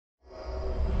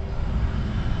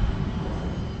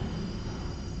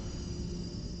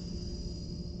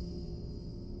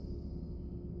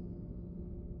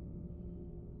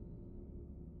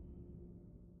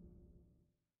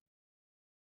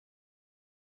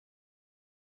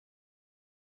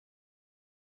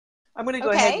I'm going to go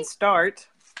ahead Okay. and start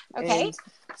Okay.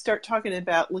 talking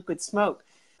about liquid smoke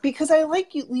because I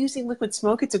like using liquid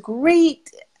smoke. It's a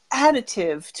great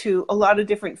additive to a lot of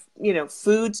different,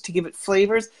 foods to give it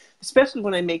flavors, especially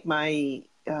when I make my,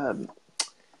 oh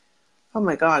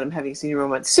my God, I'm having a senior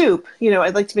moment, soup.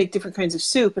 I'd like to make different kinds of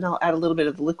soup and I'll add a little bit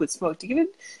of the liquid smoke to give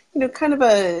it, kind of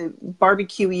a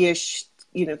barbecue-ish,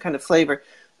 kind of flavor.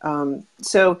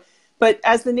 But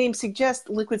as the name suggests,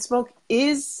 liquid smoke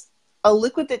is a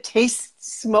liquid that tastes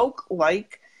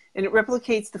smoke-like, and it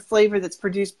replicates the flavor that's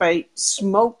produced by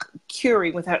smoke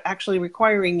curing without actually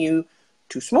requiring you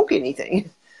to smoke anything.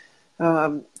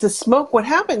 The smoke, what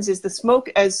happens is the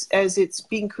smoke, as it's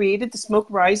being created, the smoke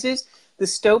rises, the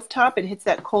stovetop, it hits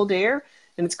that cold air,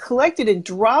 and it's collected in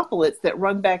droplets that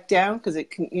run back down because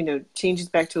it can, changes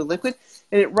back to a liquid,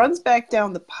 and it runs back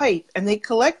down the pipe, and they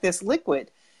collect this liquid.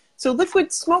 So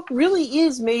liquid smoke really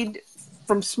is made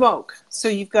from smoke. So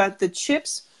you've got the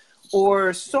chips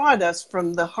or sawdust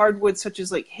from the hardwoods such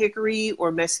as like hickory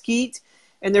or mesquite,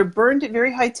 and they're burned at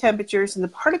very high temperatures, and the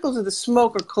particles of the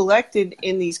smoke are collected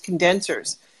in these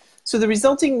condensers. So the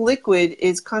resulting liquid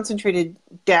is concentrated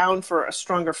down for a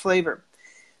stronger flavor.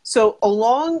 So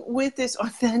along with this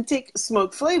authentic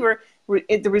smoke flavor,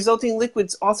 the resulting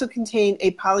liquids also contain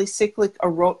a polycyclic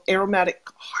aromatic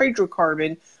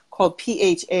hydrocarbon called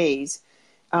PHAs.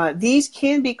 These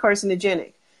can be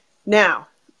carcinogenic. Now,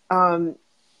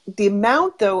 the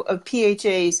amount, though, of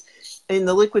PHAs in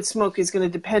the liquid smoke is going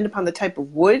to depend upon the type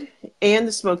of wood and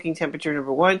the smoking temperature,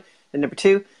 number one, and number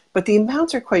two, but the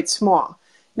amounts are quite small.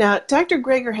 Now, Dr.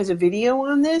 Greger has a video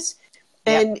on this,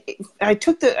 and I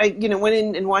went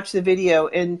in and watched the video,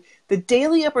 and the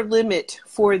daily upper limit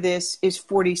for this is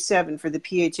 47 for the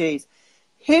PHAs.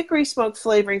 Hickory smoke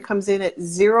flavoring comes in at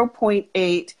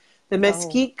 0.8. The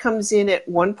mesquite comes in at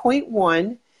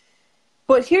 1.1.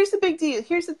 But here's the big deal.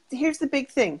 Here's the big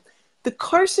thing. The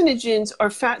carcinogens are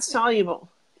fat soluble,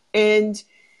 and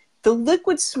the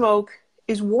liquid smoke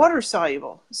is water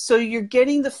soluble. So you're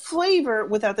getting the flavor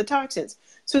without the toxins.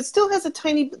 So it still has a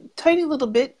tiny little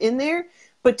bit in there.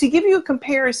 But to give you a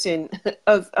comparison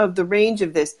of the range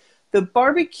of this, the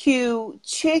barbecue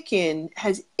chicken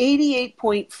has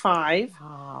 88.5.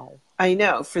 Wow. I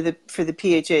know, for the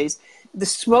PHAs. The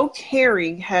smoked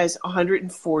herring has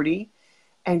 140,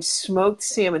 and smoked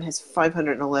salmon has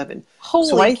 511.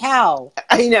 Holy cow.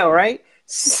 I know, right?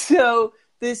 So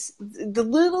the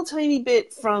little tiny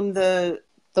bit from the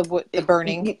wood, the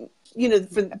burning,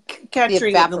 for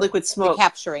capturing it in the liquid smoke.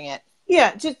 Capturing it.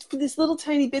 Yeah, just for this little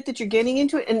tiny bit that you're getting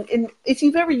into it. And if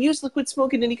you've ever used liquid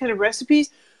smoke in any kind of recipes,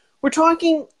 we're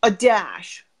talking a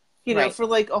dash, right. for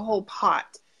like a whole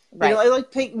pot. Right. I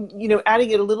like adding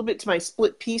it a little bit to my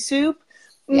split pea soup.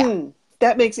 Yeah.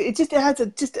 That makes it has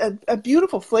a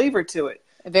beautiful flavor to it.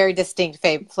 A very distinct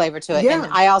flavor to it. Yeah.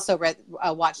 And I also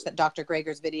watched that Dr.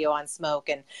 Greger's video on smoke,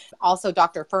 and also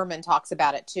Dr. Furman talks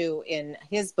about it too in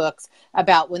his books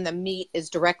about when the meat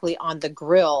is directly on the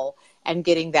grill and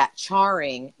getting that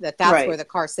charring, that's right, where the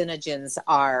carcinogens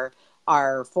are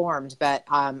formed. But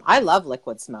I love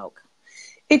liquid smoke.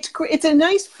 It's a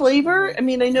nice flavor. Mm-hmm. I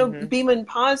mean, I know Beema and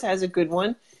Paws has a good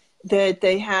one that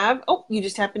they have. Oh, you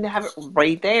just happen to have it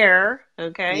right there.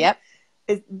 Okay. Yep.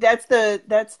 That's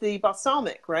the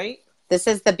balsamic, right? This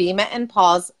is the Beema and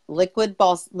Paws liquid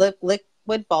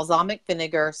balsamic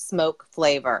vinegar smoke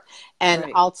flavor. And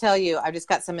right, I'll tell you, I've just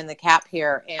got some in the cap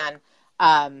here, and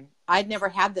I'd never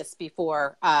had this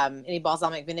before, any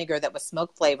balsamic vinegar that was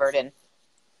smoke flavored, and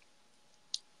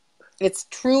it's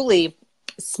truly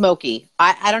smoky.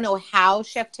 I don't know how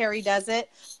Chef Terry does it,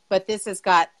 but this has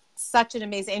got such an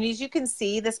amazing, and as you can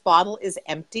see, this bottle is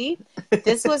empty.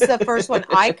 This was the first one.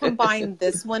 I combined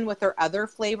this one with her other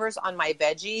flavors on my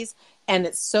veggies, and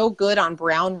it's so good on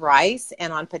brown rice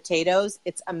and on potatoes.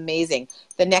 It's amazing.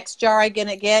 The next jar I'm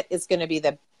gonna get is gonna be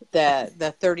the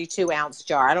 32-ounce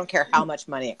jar. I don't care how much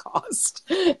money it costs.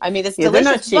 I mean, it's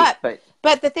delicious. They're not cheap,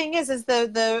 but the thing is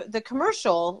the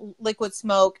commercial liquid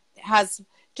smoke has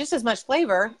just as much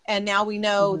flavor, and now we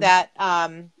know that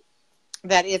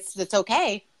that it's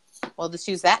okay. Well, just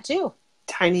use that too.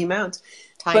 Tiny amounts.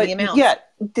 Amounts. Yeah.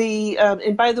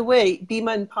 And by the way,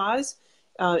 Beema and Paws,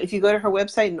 if you go to her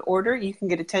website and order, you can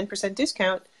get a 10%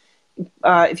 discount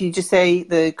if you just say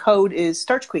the code is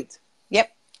Starch Queens.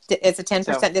 Yep. It's a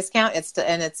 10% discount.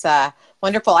 It's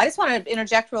wonderful. I just want to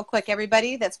interject real quick,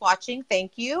 everybody that's watching.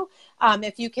 Thank you.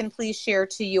 If you can please share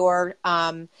to your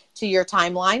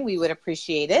timeline, we would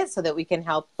appreciate it so that we can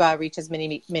help reach as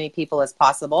many people as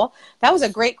possible. That was a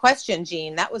great question,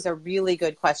 Jeanne. That was a really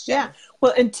good question. Yeah.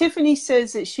 Well, and Tiffany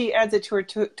says that she adds it to her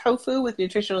tofu with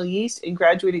nutritional yeast and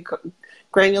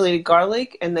granulated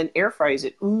garlic, and then air fries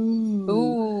it.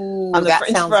 Ooh. Ooh, on the that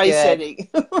French sounds fry good. setting.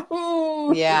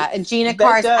 Yeah, and Gina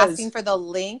Carr That is asking does. for the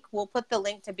link. We'll put the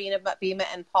link to Bima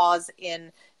and Paws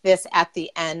in this at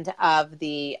the end of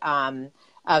the By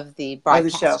the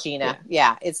broadcast, show. Yeah. Gina.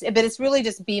 Yeah, it's really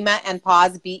just Bima and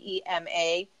Paws,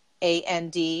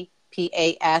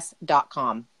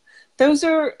 BEMAANDPAS.com. Those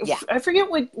are, Yeah, I forget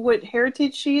what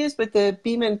heritage she is, but the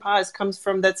Beam and Paws comes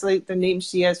from, that's like the name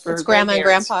she has for it's her Grandma and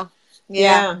grandparents. Grandpa.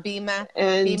 Yeah, Yeah.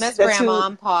 And Bima's that's grandma who,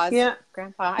 and Paws yeah,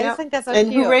 grandpa. I yeah. just think that's so And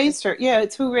who cute. raised her. Yeah,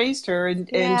 it's who raised her. And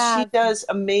she Yeah, does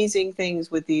amazing things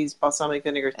with these balsamic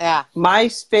vinegars. yeah, My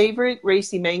favorite,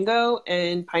 racy mango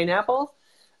and pineapple,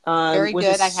 very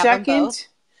good. I have them both.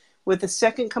 with a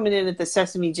second coming in at the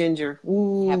sesame ginger.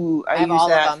 Ooh, I I have use all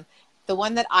of that. them. The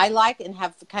one that I like and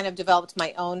have kind of developed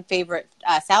my own favorite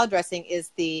salad dressing is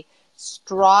the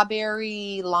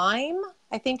strawberry lime,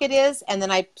 I think it is. And then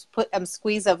I put a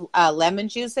squeeze of lemon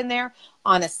juice in there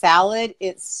on a salad.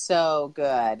 It's so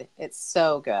good. It's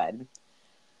so good.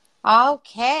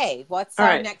 Okay, what's All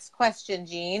our right. next question,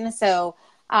 Jean? So,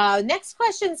 next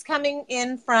question is coming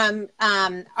in from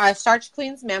our Starch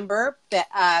Queens member,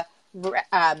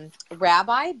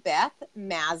 Rabbi Beth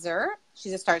Mazer.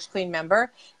 She's a Starch Queen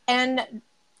member. And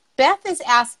Beth is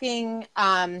asking,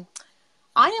 I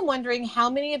am wondering how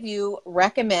many of you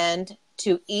recommend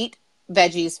to eat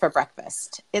veggies for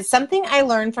breakfast. It's something I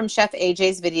learned from Chef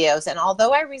AJ's videos, and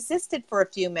although I resisted for a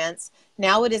few months,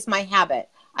 now it is my habit.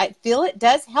 I feel it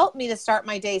does help me to start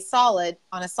my day solid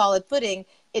on a solid footing.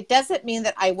 It doesn't mean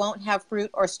that I won't have fruit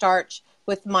or starch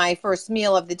with my first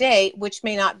meal of the day, which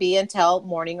may not be until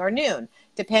morning or noon,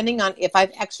 depending on if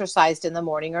I've exercised in the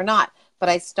morning or not. But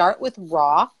I start with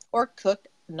raw or cooked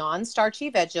non-starchy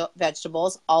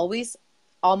vegetables, almost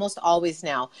always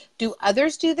now. Do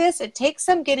others do this? It takes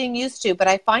some getting used to, but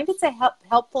I find it's a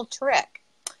helpful trick.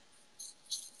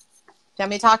 Do you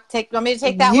want me to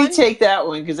take that You one? take that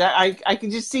one because I can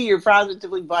just see you're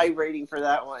positively vibrating for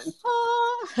that one.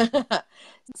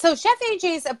 So Chef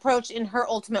AJ's approach in her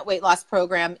Ultimate Weight Loss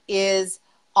program is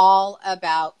all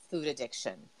about food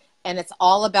addiction. And it's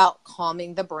all about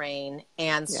calming the brain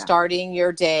and starting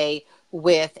your day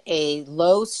with a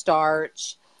low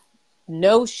starch,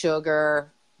 no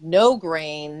sugar, no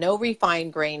grain, no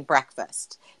refined grain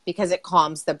breakfast because it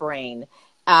calms the brain.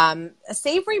 A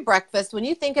savory breakfast, when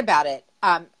you think about it,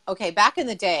 okay, back in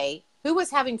the day, who was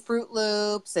having Fruit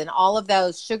Loops and all of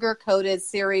those sugar-coated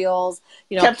cereals?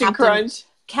 You know, Captain Crunch.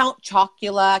 Count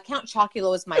Chocula. Count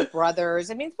Chocula was my brother's.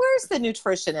 I mean, where's the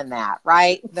nutrition in that,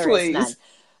 right? There is none.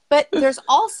 But there's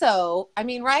also, I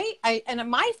mean, right? And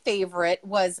my favorite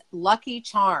was Lucky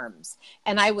Charms.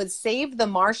 And I would save the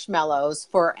marshmallows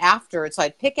for after. So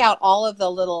I'd pick out all of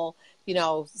the little,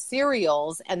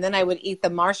 cereals, and then I would eat the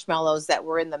marshmallows that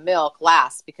were in the milk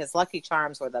last because Lucky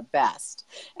Charms were the best.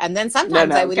 And then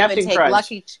sometimes I would Captain even take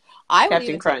Crunch.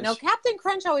 Captain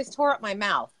Crunch always tore up my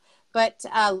mouth. But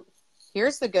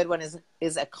here's the good one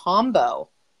is a combo.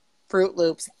 Fruit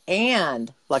Loops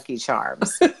and Lucky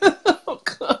Charms. Oh,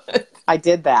 God. I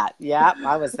did that. Yeah,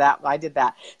 I did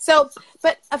that. So,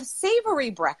 but a savory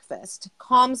breakfast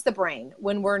calms the brain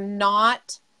when we're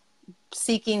not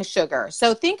seeking sugar.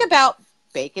 So think about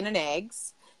bacon and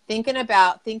eggs. Thinking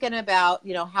about,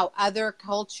 how other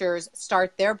cultures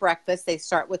start their breakfast. They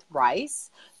start with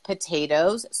rice,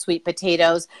 potatoes, sweet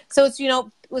potatoes. So it's, it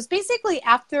was basically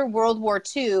after World War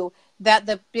II that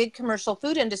the big commercial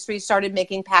food industry started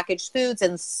making packaged foods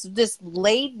and just just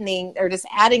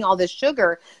adding all this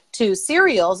sugar to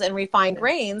cereals and refined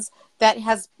grains that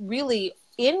has really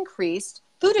increased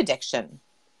food addiction.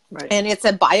 Right. And it's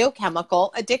a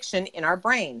biochemical addiction in our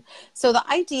brain. So the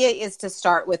idea is to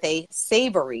start with a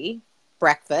savory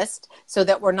breakfast so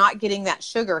that we're not getting that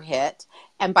sugar hit.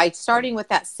 And by starting with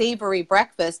that savory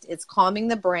breakfast, it's calming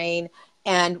the brain,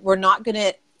 and we're not going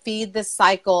to feed the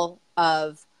cycle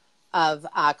of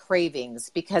cravings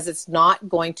because it's not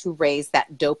going to raise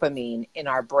that dopamine in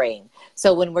our brain.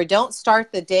 So when we don't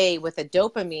start the day with a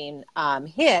dopamine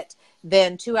hit,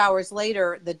 then 2 hours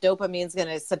later, the dopamine is going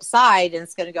to subside and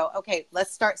it's going to go, okay,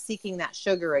 let's start seeking that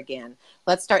sugar again.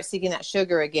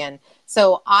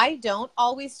 So I don't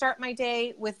always start my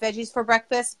day with veggies for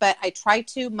breakfast, but I try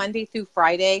to Monday through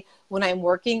Friday when I'm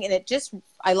working. And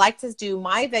I like to do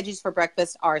my veggies for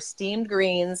breakfast are steamed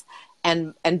greens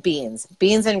and beans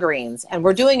and greens. And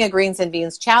we're doing a greens and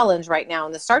beans challenge right now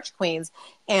in the Starch Queens.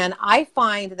 And I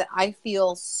find that I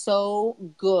feel so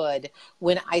good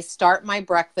when I start my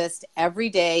breakfast every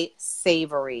day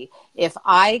savory. If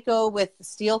I go with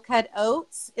steel cut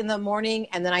oats in the morning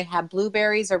and then I have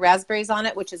blueberries or raspberries on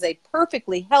it, which is a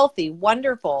perfectly healthy,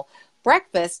 wonderful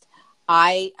breakfast,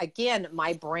 my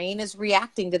brain is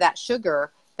reacting to that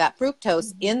sugar that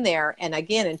fructose in there. And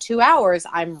again, in 2 hours,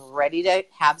 I'm ready to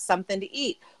have something to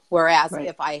eat. Whereas Right.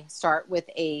 if I start with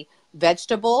a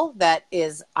vegetable that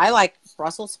is, I like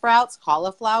Brussels sprouts,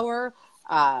 cauliflower,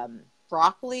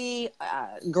 broccoli,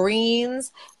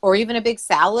 greens, or even a big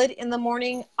salad in the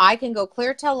morning, I can go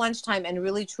clear till lunchtime and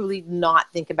really truly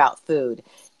not think about food.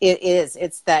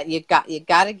 It's that you got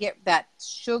to get that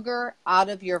sugar out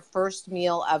of your first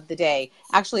meal of the day.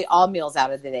 Actually, all meals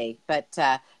out of the day. But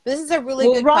this is a really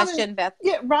Well, good question, Beth.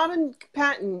 yeah, Robin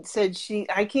Patton said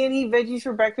I can't eat veggies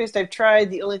for breakfast. I've tried.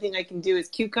 The only thing I can do is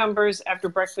cucumbers after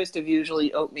breakfast of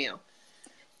usually oatmeal.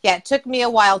 Yeah, it took me a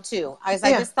while too. I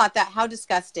Yeah. just thought that how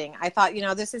disgusting. I thought,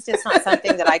 this is just not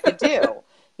something that I could do.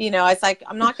 It's like,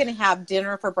 I'm not going to have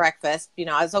dinner for breakfast.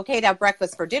 I was okay to have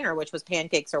breakfast for dinner, which was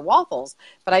pancakes or waffles,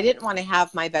 but I didn't want to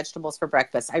have my vegetables for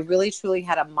breakfast. I really, truly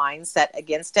had a mindset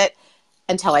against it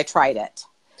until I tried it.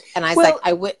 And I was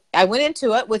I went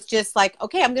into it with just like,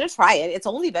 okay, I'm going to try it. It's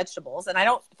only vegetables. And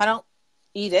if I don't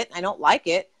eat it, I don't like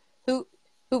it.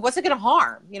 What's it going to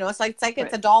harm? It's like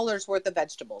it's $1 worth of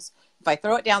vegetables. If I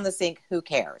throw it down the sink, who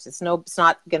cares? It's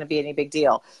not going to be any big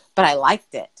deal. But I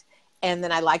liked it. And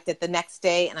then I liked it the next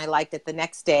day, and I liked it the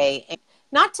next day. And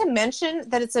not to mention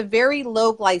that it's a very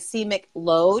low glycemic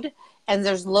load, and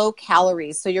there's low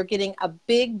calories. So you're getting a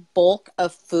big bulk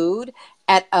of food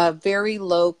at a very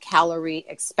low calorie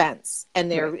expense.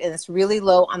 And it's really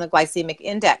low on the glycemic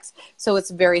index. So it's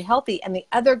very healthy. And the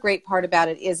other great part about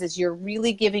it is you're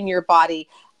really giving your body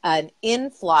an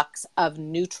influx of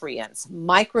nutrients,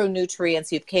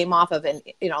 micronutrients. You've came off of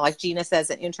like Gina says,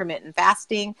 an intermittent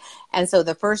fasting. And so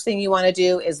the first thing you want to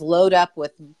do is load up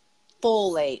with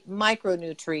folate,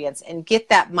 micronutrients, and get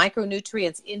that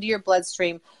micronutrients into your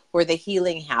bloodstream where the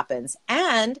healing happens.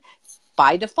 And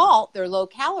by default, they're low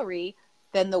calorie,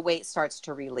 then the weight starts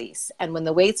to release. And when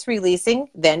the weight's releasing,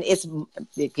 then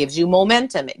it gives you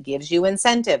momentum. It gives you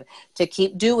incentive to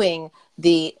keep doing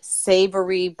the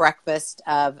savory breakfast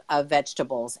of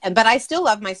vegetables. But I still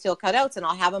love my steel cut oats, and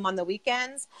I'll have them on the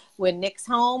weekends when Nick's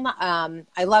home.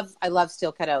 I love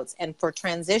steel cut oats. And for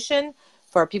transition,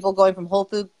 for people going from whole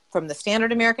food, from the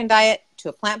standard American diet to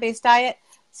a plant-based diet,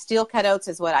 steel cut oats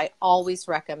is what I always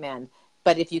recommend.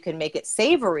 But if you can make it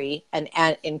savory and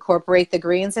incorporate the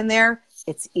greens in there,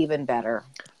 it's even better.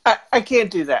 I can't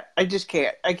do that. I just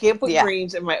can't. I can't put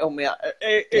greens in my oatmeal.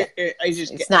 I just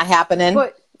can't. It's not happening.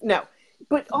 But no.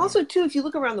 But also, too, if you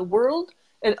look around the world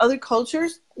and other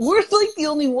cultures, we're like the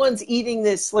only ones eating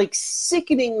this like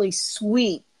sickeningly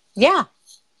sweet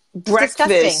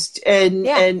breakfast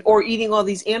or eating all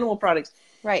these animal products.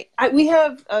 Right. We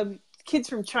have kids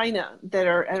from China that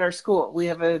are at our school. We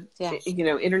have a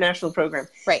international program.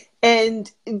 Right. And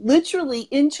literally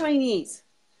in Chinese,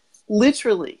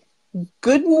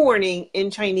 good morning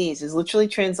in Chinese is literally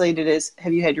translated as,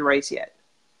 have you had your rice yet?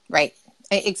 Right.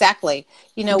 Exactly.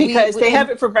 Because they have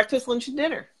it for breakfast, lunch, and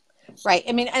dinner. Right.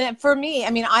 I mean, and for me,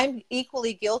 I'm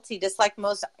equally guilty, just like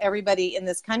most everybody in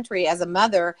this country as a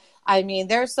mother. I mean,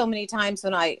 there's so many times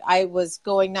when I was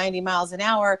going 90 miles an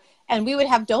hour and we would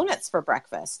have donuts for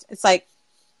breakfast. It's like,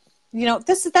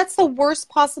 that's the worst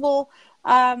possible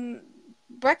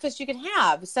breakfast you can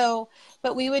have. So,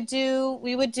 but we would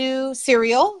do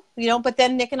cereal, but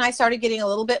then Nick and I started getting a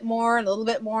little bit more and a little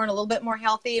bit more and a little bit more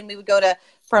healthy. And we would go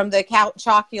from the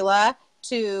chocula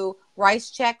to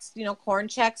rice checks, corn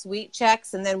checks, wheat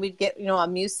checks, and then we'd get, a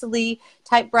muesli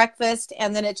type breakfast.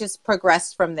 And then it just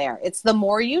progressed from there. It's the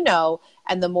more you know,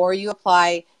 and the more you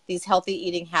apply these healthy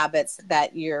eating habits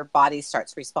that your body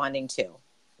starts responding to.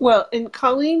 Well, and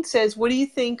Colleen says, what do you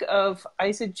think of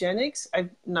isogenics? I've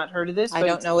not heard of this. I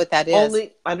don't know what that is.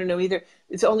 I don't know either.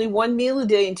 It's only one meal a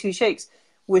day and 2 shakes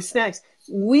with snacks.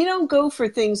 We don't go for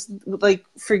things like,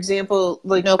 for example,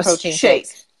 like no protein shake.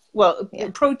 Shakes. Well,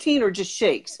 protein or just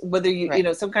shakes, whether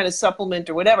you some kind of supplement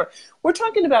or whatever. We're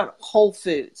talking about whole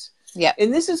foods. Yeah.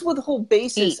 And this is what the whole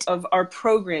basis of our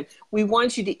program. We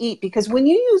want you to eat, because when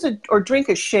you use or drink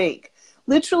a shake,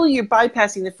 literally you're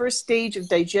bypassing the first stage of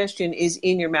digestion is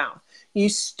in your mouth. You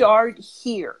start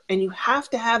here, and you have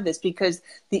to have this because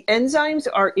the enzymes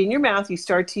are in your mouth. You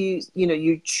start to,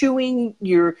 you're chewing, and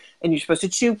you're supposed to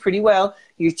chew pretty well.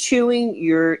 You're chewing,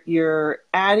 you're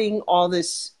adding all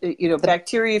this,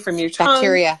 bacteria from your tongue.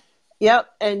 Bacteria. Yep,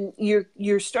 and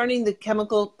you're starting the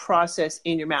chemical process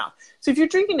in your mouth. So if you're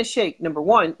drinking a shake, number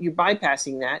one, you're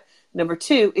bypassing that. Number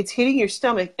two, it's hitting your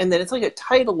stomach, and then it's like a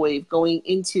tidal wave going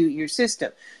into your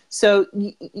system. So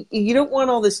you don't want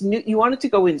all this new. You want it to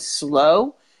go in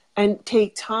slow and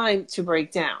take time to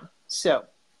break down. So,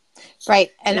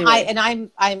 right, and anyway.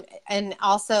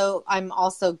 I'm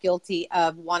also guilty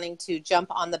of wanting to jump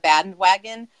on the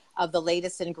bandwagon of the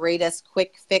latest and greatest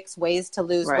quick fix ways to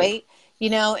lose Right. weight. You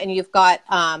know, and you've got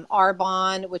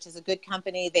Arbonne, which is a good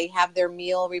company. They have their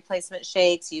meal replacement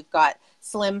shakes. You've got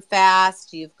Slim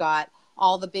Fast. You've got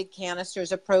all the big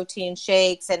canisters of protein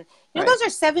shakes. And, you know, Right. those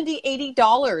are $70,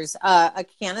 $80 a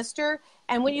canister.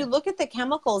 And when you look at the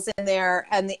chemicals in there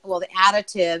and the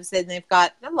additives, and they've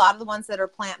got a lot of the ones that are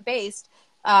plant-based,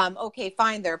 okay,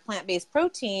 fine, they're plant-based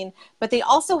protein, but they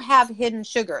also have hidden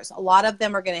sugars. A lot of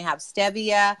them are going to have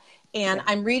stevia. And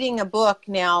I'm reading a book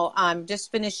now, I'm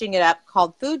just finishing it up,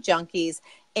 called Food Junkies.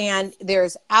 And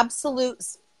there's absolute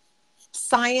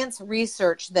science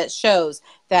research that shows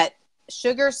that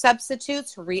sugar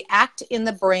substitutes react in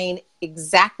the brain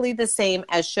exactly the same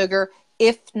as sugar,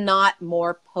 if not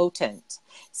more potent.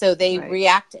 So they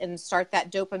react and start that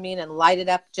dopamine and light it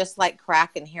up just like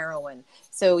crack and heroin.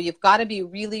 So you've got to be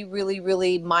really, really,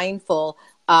 really mindful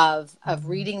of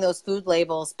reading those food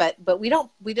labels. But we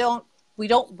don't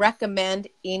recommend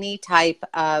any type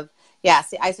of, the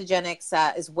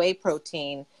Isogenics is whey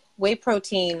protein. Whey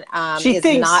protein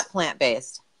is not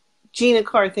plant-based. Gina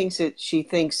Carr thinks she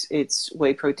thinks it's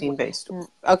whey protein based.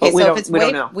 Okay, so if it's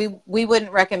whey, we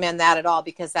wouldn't recommend that at all,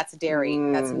 because that's dairy.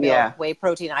 That's milk. Yeah. Whey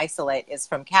protein isolate is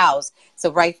from cows.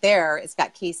 So right there, it's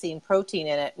got casein protein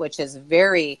in it, which is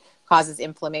causes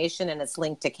inflammation, and it's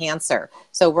linked to cancer.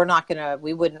 So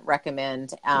we wouldn't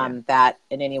recommend that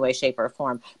in any way, shape, or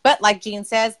form. But like Jeanne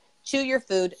says, chew your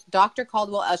food. Dr.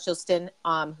 Caldwell Esselstyn,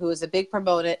 who is a big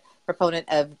proponent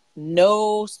of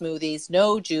no smoothies,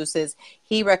 no juices,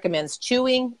 he recommends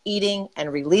chewing, eating,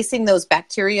 and releasing those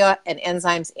bacteria and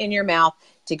enzymes in your mouth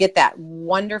to get that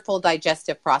wonderful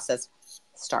digestive process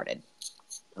started.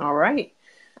 All right.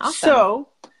 Awesome. So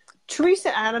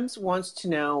Teresa Adams wants to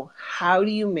know, how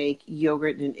do you make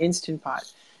yogurt in an Instant Pot?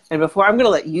 And before, I'm going to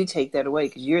let you take that away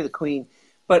because you're the queen.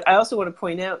 But I also want to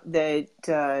point out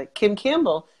that Kim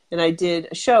Campbell and I did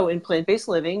a show in Plant-Based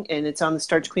Living, and it's on the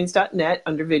starchqueens.net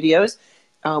under videos.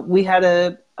 We had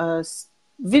a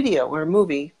video or a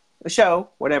movie, a show,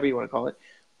 whatever you want to call it,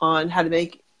 on how to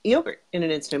make yogurt in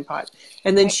an Instant Pot.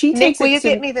 And then she takes Nick, will you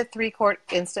get me the 3-quart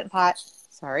Instant Pot?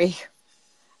 Sorry.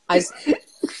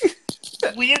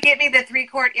 Will you get me the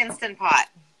 3-quart Instant Pot?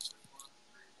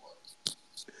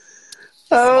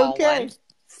 Okay.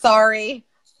 Sorry.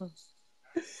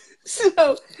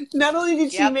 So not only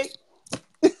did she make...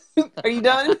 Are you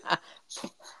done?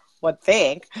 What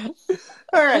think?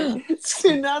 All right.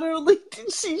 So not only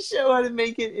did she show how to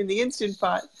make it in the Instant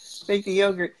Pot, make the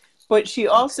yogurt, but she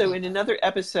also, in another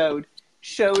episode,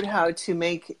 showed how to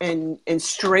make and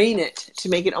strain it to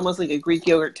make it almost like a Greek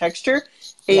yogurt texture,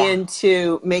 and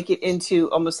to make it into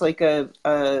almost like a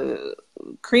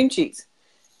cream cheese,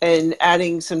 and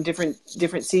adding some different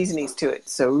seasonings to it.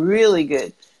 So really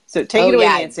good. So take it away,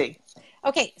 Nancy.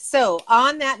 Okay, so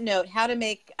on that note, how to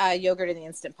make yogurt in the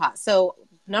Instant Pot. So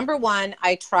number one,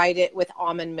 I tried it with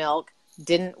almond milk,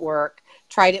 didn't work.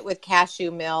 Tried it with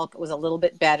cashew milk, it was a little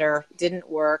bit better, didn't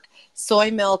work. Soy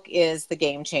milk is the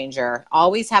game changer.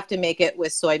 Always have to make it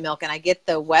with soy milk. And I get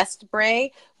the West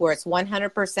Bray, where it's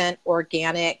 100%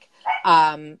 organic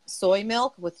soy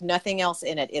milk with nothing else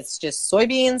in it. It's just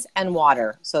soybeans and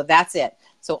water. So that's it.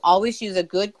 So always use a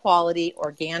good quality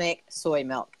organic soy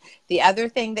milk. The other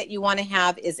thing that you want to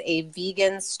have is a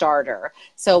vegan starter.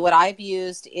 So what I've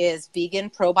used is vegan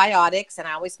probiotics, and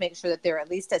I always make sure that they're at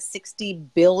least a 60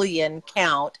 billion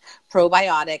count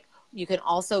probiotic. You can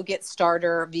also get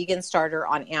vegan starter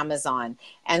on Amazon.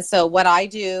 And so what I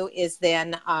do is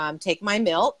then take my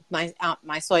milk,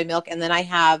 my soy milk, and then I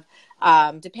have,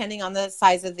 depending on the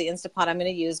size of the Instant Pot I'm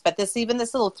going to use, but this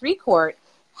little 3-quart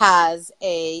has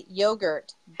a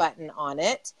yogurt button on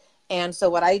it. And so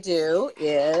what I do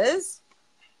is,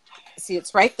 see,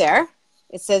 it's right there.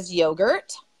 It says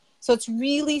yogurt. So it's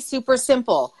really super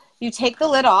simple. You take the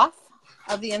lid off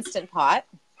of the Instant Pot.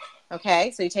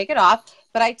 Okay, so you take it off.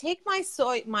 But I take my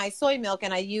soy milk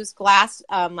and I use glass,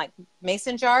 like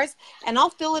mason jars, and I'll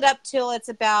fill it up till it's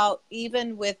about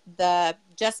even with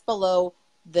just below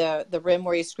the rim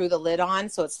where you screw the lid on,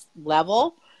 so it's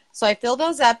level. So I fill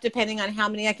those up depending on how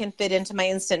many I can fit into my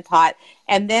Instant Pot.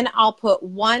 And then I'll put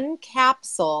 1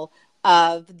 capsule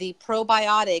of the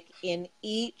probiotic in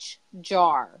each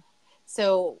jar.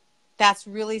 So that's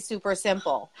really super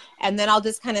simple. And then I'll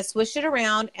just kind of swish it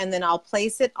around, and then I'll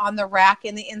place it on the rack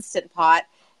in the Instant Pot.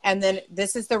 And then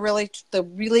this is the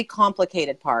really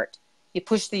complicated part. You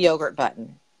push the yogurt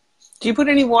button. Do you put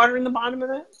any water in the bottom of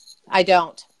that? I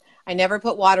don't. I never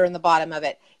put water in the bottom of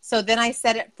it. So then I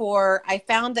set it I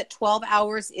found that 12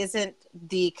 hours isn't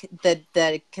the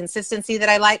consistency that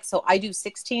I like. So I do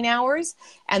 16 hours,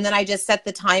 and then I just set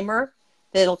the timer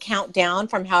that'll count down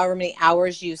from however many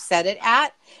hours you set it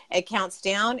at. It counts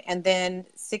down, and then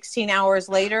 16 hours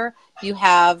later, you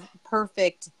have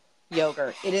perfect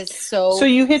yogurt. It is So so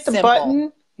you hit the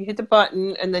simple.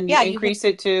 button, and then you Yeah, you hit increase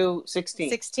it to 16.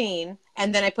 16,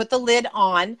 and then I put the lid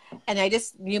on, and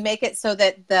you make it so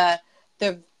that the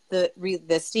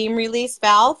steam release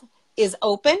valve is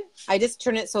open. I just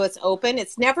turn it so it's open.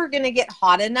 It's never going to get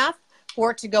hot enough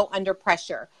for it to go under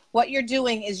pressure. What you're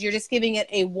doing is you're just giving it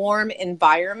a warm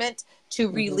environment to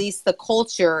release the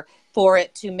culture for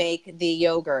it to make the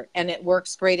yogurt, and it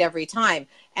works great every time.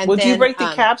 And Well, then do you break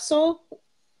the capsule?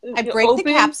 I break the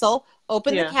capsule,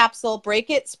 open the Yeah. capsule, break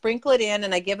it, sprinkle it in,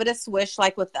 and I give it a swish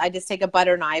I just take a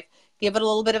butter knife, give it a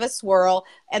little bit of a swirl.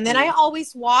 And then I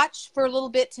always watch for a little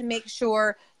bit to make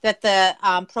sure that the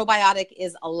probiotic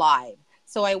is alive.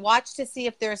 So I watch to see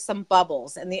if there's some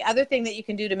bubbles. And the other thing that you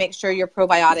can do to make sure your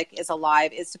probiotic is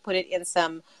alive is to put it in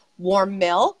some warm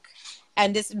milk.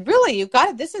 And this really,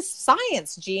 this is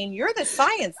science, Jeanne. You're the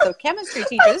science, the chemistry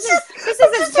teacher. This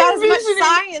is about as much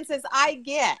science as I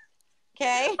get.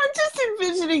 Okay. I'm just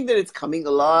envisioning that it's coming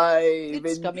alive.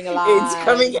 It's coming alive. It's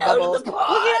coming out bubbles. of the pot.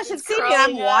 Well, you should see me.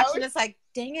 I'm watching. It's like,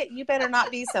 dang it, you better not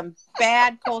be some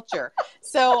bad culture.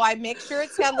 So I make sure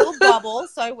it's got little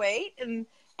bubbles. So I wait, and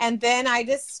then I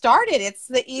just start it. It's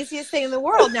the easiest thing in the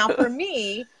world. Now, for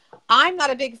me, I'm not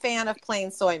a big fan of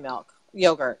plain soy milk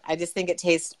yogurt. I just think it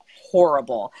tastes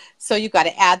horrible. So you've got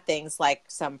to add things like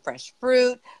some fresh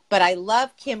fruit. But I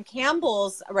love Kim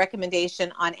Campbell's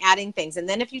recommendation on adding things. And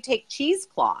then if you take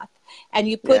cheesecloth and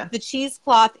you put the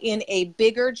cheesecloth in a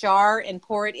bigger jar and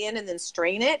pour it in and then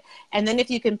strain it. And then if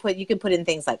you can put in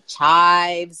things like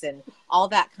chives and all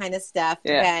that kind of stuff,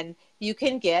 then you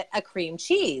can get a cream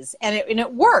cheese. And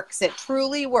it works. It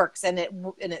truly works. And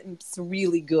it's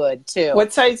really good too.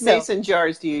 What size mason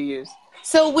jars do you use?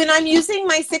 So when I'm using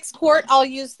my 6 quart, I'll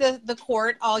use the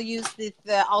quart. I'll use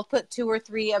I'll put 2 or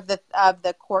 3 of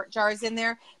the quart jars in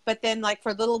there. But then, like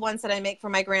for little ones that I make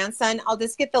for my grandson, I'll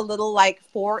just get the little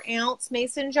 4-ounce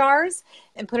mason jars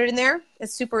and put it in there.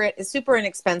 It's super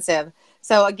inexpensive.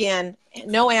 So again,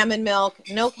 no almond milk,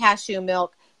 no cashew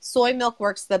milk. Soy milk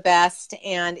works the best,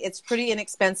 and it's pretty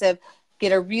inexpensive.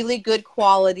 Get a really good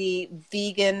quality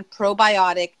vegan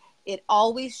probiotic. It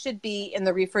always should be in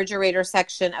the refrigerator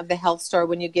section of the health store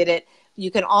when you get it. You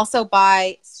can also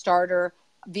buy starter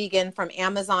vegan from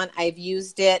Amazon. I've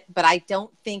used it, but I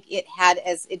don't think it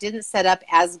didn't set up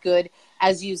as good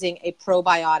as using a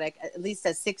probiotic, at least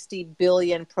a 60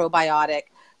 billion probiotic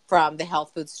from the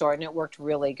health food store, and it worked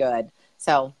really good.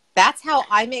 So that's how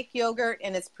I make yogurt,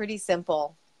 and it's pretty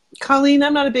simple. Colleen,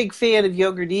 I'm not a big fan of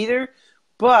yogurt either.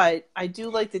 But I do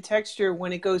like the texture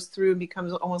when it goes through and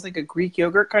becomes almost like a Greek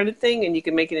yogurt kind of thing, and you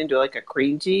can make it into like a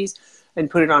cream cheese and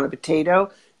put it on a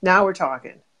potato. Now we're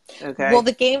talking. Okay. Well,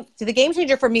 the game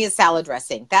changer for me is salad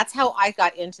dressing. That's how I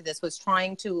got into this, was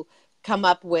trying to come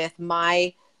up with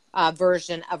my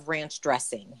version of ranch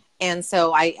dressing. And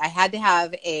so I had to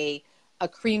have a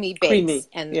creamy base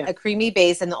a creamy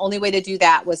base. And the only way to do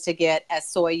that was to get a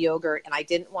soy yogurt. And I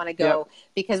didn't want to go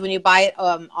because when you buy it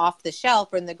off the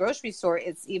shelf or in the grocery store,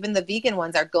 even the vegan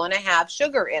ones are going to have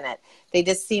sugar in it. They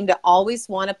just seem to always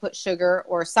want to put sugar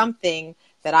or something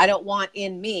that I don't want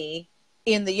in me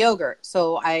in the yogurt.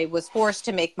 So I was forced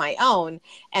to make my own.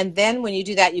 And then when you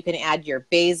do that, you can add your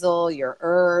basil, your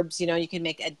herbs, you can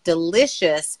make a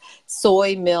delicious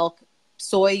soy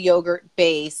yogurt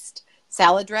based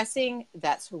salad dressing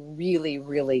that's really,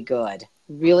 really good.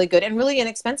 Really good and really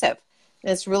inexpensive.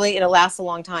 And it'll last a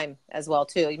long time as well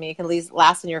too. I mean, it can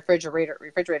last in your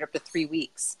refrigerator up to 3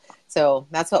 weeks. So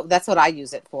that's what I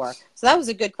use it for. So that was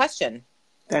a good question.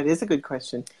 That is a good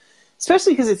question.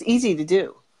 Especially because it's easy to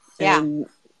do. And,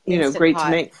 great pot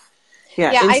to make.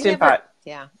 Yeah, Instant Pot.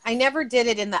 Yeah. I never did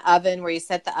it in the oven where you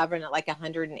set the oven at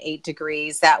 108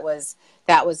 degrees. That was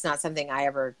not something I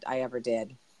ever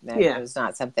did. It was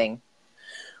not something.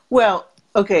 Well,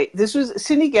 okay. This was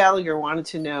Cindy Gallagher wanted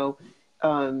to know.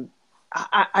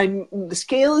 The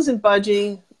scale isn't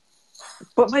budging,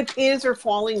 but my pants are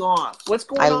falling off. What's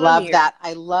going on here? I love that.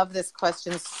 I love this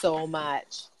question so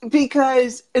much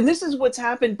because, and this is what's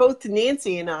happened both to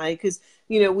Nancy and I, because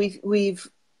we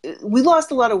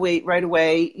lost a lot of weight right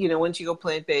away. Once you go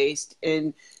plant based,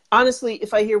 and honestly,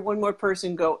 if I hear one more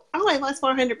person go, "Oh, I lost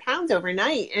 400 pounds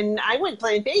overnight, and I went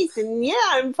plant based, and yeah,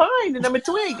 I'm fine, and I'm a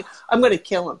twig," I'm going to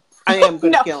kill him. I am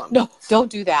going to kill him. No, don't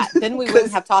do that. Then we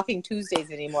wouldn't have Talking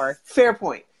Tuesdays anymore. Fair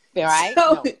point. All right?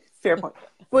 Fair point.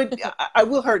 But I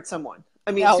will hurt someone.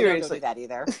 I mean, No, don't do seriously. that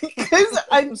either. Because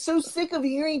I'm so sick of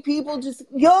hearing people just,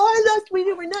 I lost weight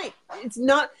overnight. It's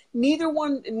not, neither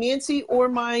one, Nancy or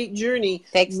my journey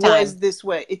Takes was time. this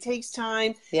way. It takes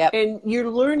time. Yep. And you're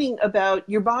learning about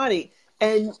your body.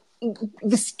 And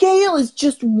the scale is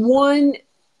just one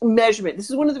measurement. This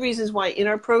is one of the reasons why in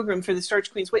our program for the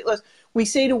Starch Queens Weight Loss, we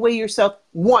say to weigh yourself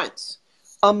once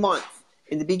a month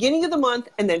in the beginning of the month,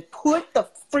 and then put the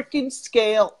freaking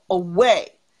scale away.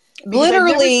 Because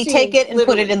Literally take it and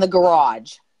put it in the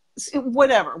garage.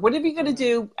 Whatever you're going to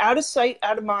do, out of sight,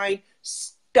 out of mind.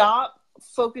 Stop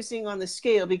focusing on the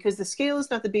scale, because the scale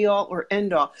is not the be all or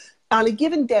end all. On a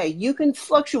given day, you can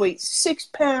fluctuate 6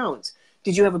 pounds.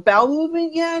 Did you have a bowel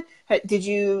movement yet? Did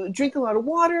you drink a lot of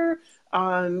water?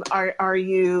 Are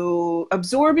you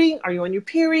absorbing? Are you on your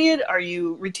period? Are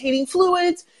you retaining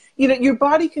fluids? You know, your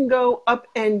body can go up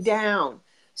and down.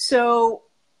 So,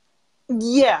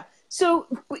 yeah. So,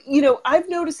 you know, I've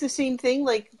noticed the same thing.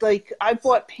 Like I've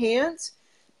bought pants,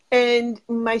 and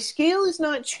my scale is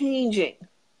not changing.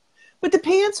 But the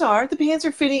pants are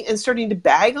fitting and starting to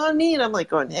bag on me. And I'm like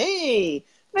going, hey,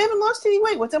 I haven't lost any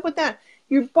weight. What's up with that?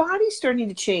 Your body's starting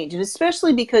to change. And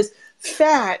especially because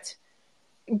fat,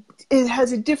 it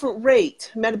has a different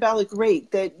rate, metabolic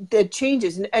rate that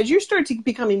changes. And as you start to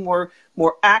becoming more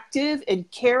active, and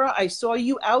Kara, I saw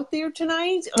you out there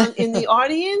tonight in the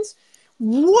audience.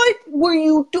 What were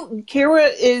you doing? Kara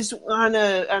is on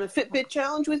a Fitbit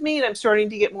challenge with me, and I'm starting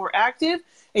to get more active.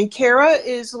 And Kara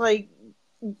is like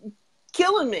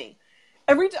killing me.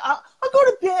 Every time I'll go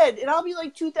to bed, and I'll be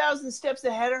like 2,000 steps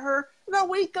ahead of her, and I'll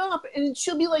wake up, and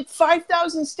she'll be like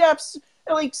 5,000 steps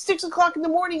at like 6 o'clock in the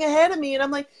morning ahead of me, and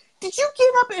I'm like, did you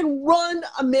get up and run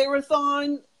a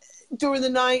marathon during the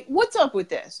night? What's up with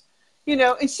this? You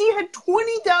know, and she had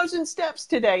 20,000 steps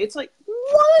today. It's like,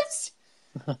 what?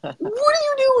 What are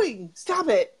you doing? Stop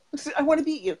it. I want to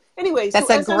beat you. Anyway, That's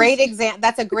a great example.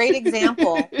 That's a great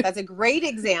example. That's a great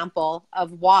example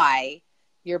of why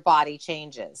your body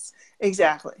changes.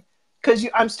 Exactly. Because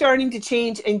I'm starting to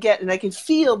change and I can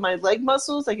feel my leg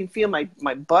muscles. I can feel my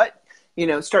butt, you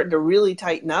know, starting to really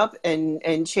tighten up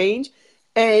and change.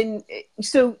 And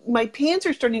so my pants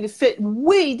are starting to fit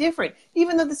way different,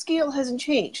 even though the scale hasn't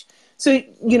changed. So,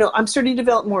 you know, I'm starting to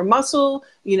develop more muscle,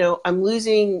 you know, I'm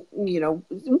losing, you know,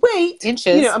 weight.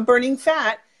 Inches. You know, I'm burning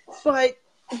fat, but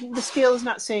the scale is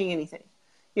not saying anything,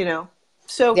 you know.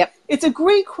 So It's a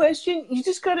great question. You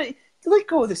just got to let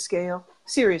go of the scale.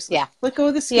 Seriously. Yeah. Let go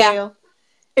of the scale.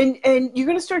 Yeah. And you're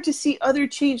going to start to see other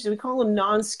changes. We call them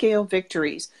non-scale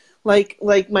victories. Like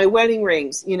my wedding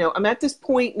rings, you know, I'm at this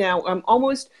point now, I'm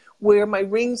almost where my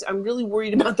rings, I'm really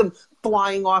worried about them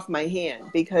flying off my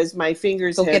hand because my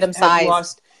fingers have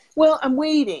lost. Well, I'm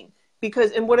waiting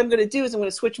and what I'm going to do is I'm going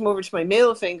to switch them over to my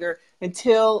middle finger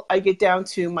until I get down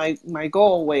to my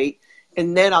goal weight,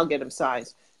 and then I'll get them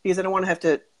sized, because I don't want to have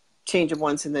to change them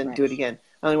once and then do it again.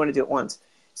 I only want to do it once.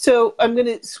 So I'm going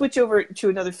to switch over to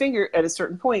another finger at a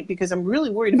certain point because I'm really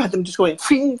worried about them just going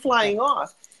flying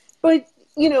off. But,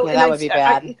 you know, that would be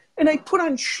bad. I put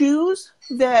on shoes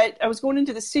that I was going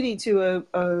into the city to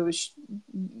a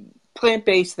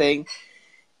plant-based thing,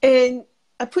 and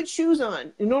I put shoes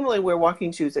on. And normally I wear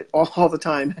walking shoes all the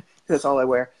time. That's all I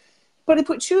wear. But I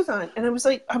put shoes on, and I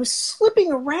was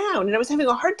slipping around, and I was having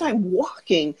a hard time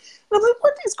walking. And I'm like,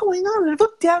 what is going on? And I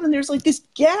looked down, and there's like this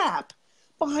gap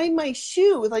behind my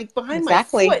shoe, like behind my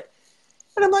foot.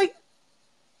 And I'm like,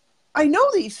 I know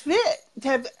these fit.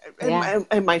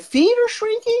 And my feet are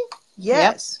shrinking?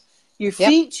 Yes. Yep. Your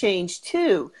feet change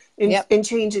too and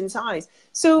change in size.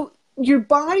 So your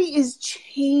body is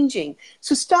changing.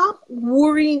 So stop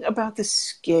worrying about the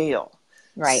scale.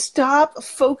 Right. Stop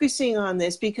focusing on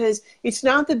this, because it's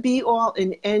not the be all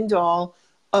and end all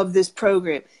of this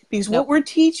program. Because what we're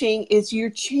teaching is you're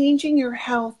changing your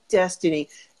health destiny,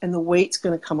 and the weight's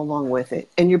going to come along with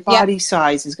it, and your body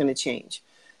size is going to change.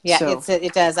 Yeah, so.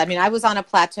 It does. I mean, I was on a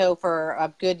plateau for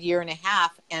a good year and a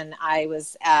half, and I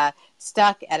was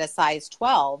stuck at a size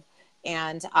 12,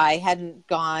 and I hadn't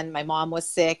gone. My mom was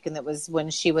sick, and that was when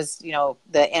she was, you know,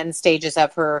 the end stages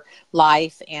of her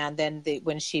life. And then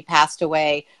when she passed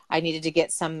away, I needed to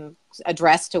get a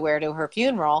dress to wear to her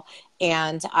funeral.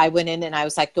 And I went in and I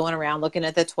was like going around looking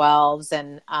at the 12s,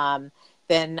 and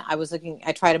then I was looking,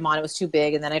 I tried them on, it was too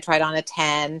big. And then I tried on a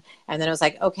 10, and then I was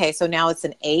like, okay, so now it's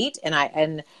an 8.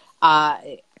 And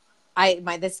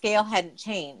the scale hadn't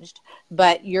changed,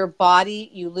 but your body,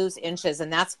 you lose inches.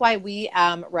 And that's why we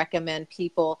recommend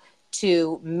people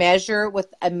to measure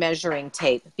with a measuring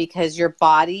tape, because your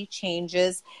body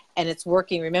changes and it's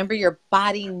working. Remember, your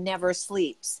body never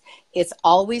sleeps. It's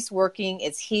always working.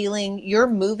 It's healing. You're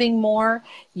moving more.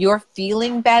 You're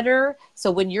feeling better.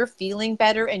 So when you're feeling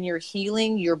better and you're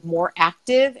healing, you're more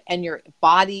active and your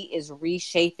body is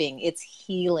reshaping. It's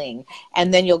healing.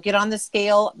 And then you'll get on the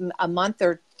scale a month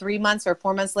or 3 months or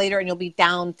 4 months later, and you'll be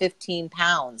down 15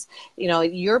 pounds. You know,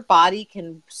 your body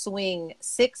can swing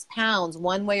 6 pounds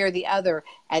one way or the other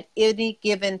at any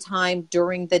given time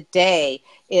during the day.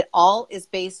 It all is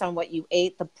based on what you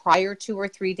ate the prior 2 or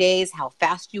 3 days, how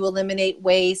fast you eliminate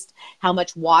waste, how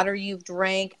much water you've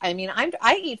drank. I mean,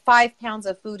 I eat 5 pounds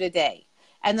of food a day.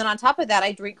 And then on top of that,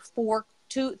 I drink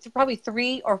probably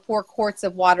 3 or 4 quarts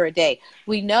of water a day.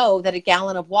 We know that a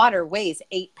gallon of water weighs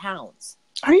 8 pounds.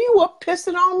 Are you up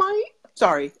pissing all night?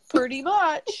 Sorry. Pretty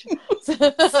much.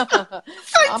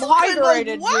 I'm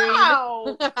hydrated,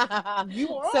 wow. Jeanne.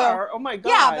 You are. So, oh my God.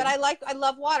 Yeah, but I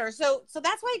love water. So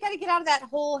that's why you got to get out of that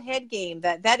whole head game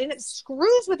and it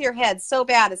screws with your head so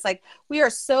bad. It's like we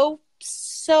are so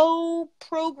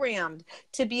programmed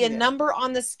to be a number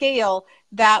on the scale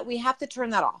that we have to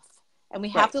turn that off. And we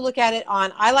have to look at it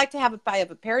on, I have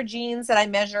a pair of jeans that I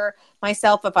measure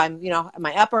myself if I'm, am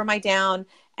I up or am I down?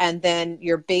 And then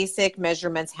your basic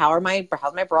measurements, how's my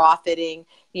bra fitting,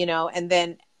 and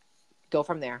then go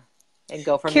from there and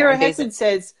go from Kara there. Heckman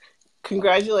says,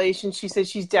 congratulations. She says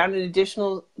she's down an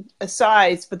additional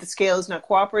size, but the scale is not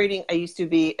cooperating. I used to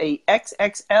be a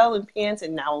XXL in pants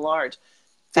and now a large.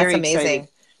 That's amazing.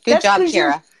 Good job,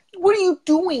 Kara. What are you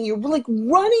doing? You're like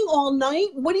running all night?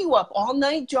 What are you up all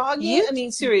night jogging? I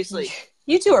mean, seriously.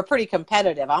 You two are pretty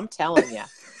competitive, I'm telling you.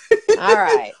 All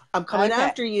right. I'm coming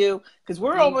after you because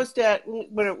we're almost at,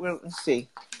 let's see.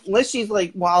 Unless she's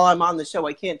like, while I'm on the show,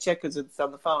 I can't check because it's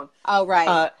on the phone. Oh,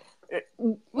 right.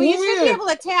 Well, you should be able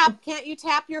to tap. Can't you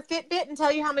tap your Fitbit and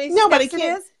tell you how many steps it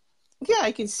is? Yeah,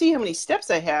 I can see how many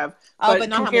steps I have. But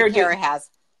not how many Kara has.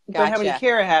 Gotcha. But how many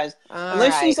Kara has.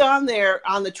 Unless right. she's on there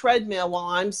on the treadmill while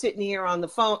I'm sitting here on the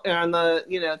phone, on the,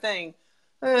 thing.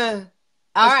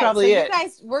 All right, probably so you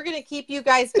guys, we're going to keep you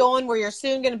guys going where you're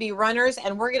soon going to be runners,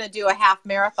 and we're going to do a half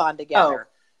marathon together.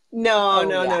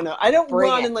 No. I don't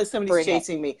run unless somebody's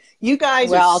chasing me. You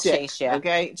guys are sick. I'll chase you.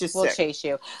 Okay? We'll chase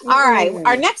you. All right.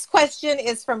 Our next question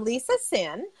is from Lisa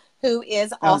Sin, who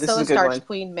is also a Starch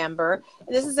Queen member.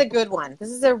 This is a good one.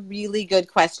 This is a really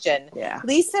good question. Yeah.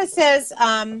 Lisa says,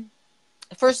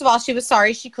 first of all, she was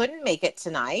sorry she couldn't make it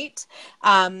tonight.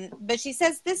 But she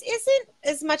says this isn't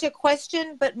as much a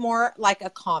question, but more like a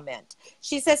comment.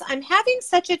 She says, I'm having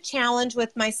such a challenge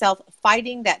with myself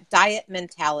fighting that diet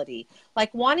mentality,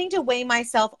 like wanting to weigh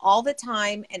myself all the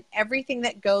time and everything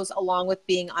that goes along with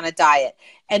being on a diet.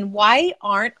 And why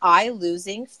aren't I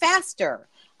losing faster?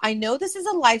 I know this is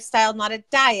a lifestyle, not a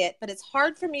diet, but it's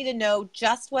hard for me to know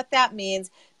just what that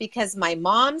means because my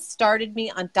mom started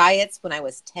me on diets when I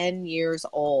was 10 years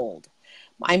old.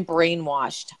 I'm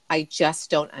brainwashed. I just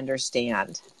don't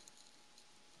understand.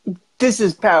 This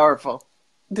is powerful.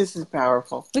 This is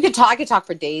powerful. I could talk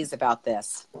for days about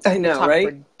this. I know, right?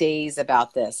 For days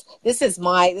about this. This is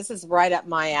right up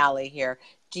my alley here.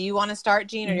 Do you want to start,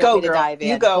 Jeanne, or do you want me to dive in?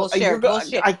 You go.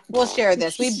 We'll share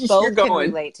this. We both can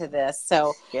relate to this.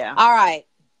 So, yeah. All right.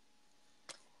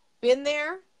 Been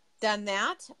there, done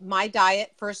that. My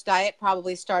first diet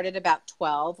probably started about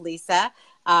 12, Lisa.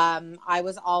 I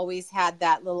was always had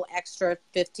that little extra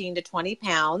 15 to 20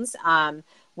 pounds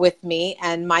with me.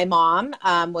 And my mom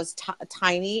was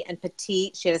tiny and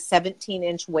petite. She had a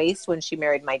 17-inch waist when she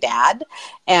married my dad.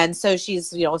 And so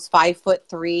she's, was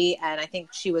 5'3", and I think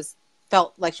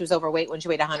felt like she was overweight when she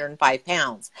weighed 105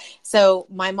 pounds. So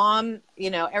my mom,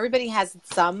 everybody has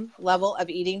some level of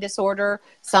eating disorder,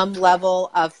 some level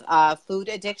of food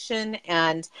addiction.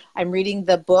 And I'm reading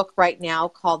the book right now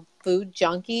called Food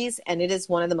Junkies. And it is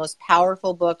one of the most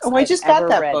powerful books I just got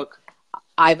that book.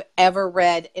 I've ever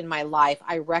read in my life.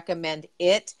 I recommend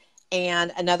it.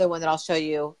 And another one that I'll show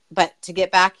you. But to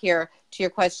get back here to your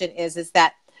question is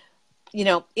that,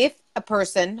 if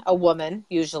a woman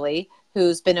usually,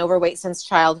 who's been overweight since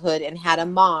childhood and had a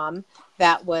mom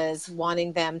that was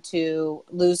wanting them to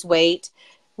lose weight,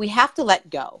 we have to let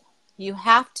go.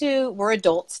 We're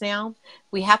adults now.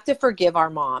 We have to forgive our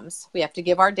moms. We have to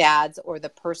give our dads or the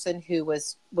person who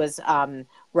was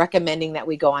recommending that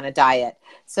we go on a diet.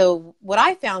 So what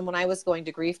I found when I was going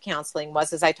to grief counseling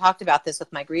was, as I talked about this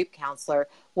with my grief counselor,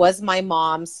 was my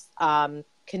mom's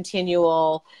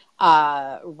continual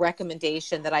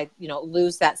recommendation that I,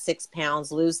 lose that 6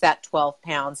 pounds, lose that 12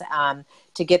 pounds,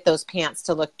 to get those pants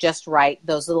to look just right.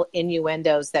 Those little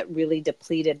innuendos that really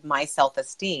depleted my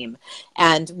self-esteem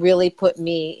and really put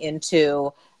me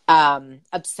into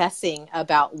obsessing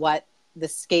about what the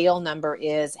scale number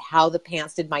is, how the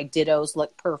pants, did my dittos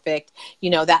look perfect,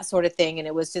 that sort of thing. And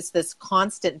it was just this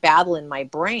constant battle in my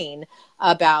brain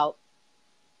about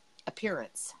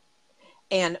appearance.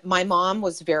 And my mom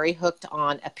was very hooked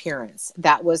on appearance.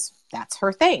 That's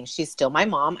her thing. She's still my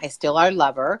mom. I still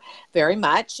love her very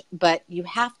much. But you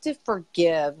have to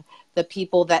forgive the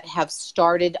people that have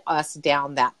started us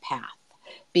down that path,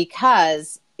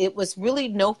 because it was really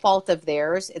no fault of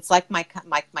theirs. It's like my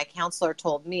counselor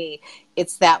told me,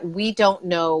 it's that we don't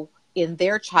know in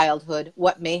their childhood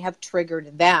what may have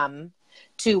triggered them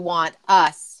to want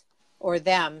us or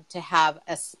them to have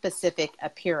a specific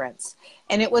appearance.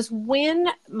 And it was when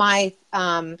my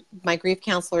grief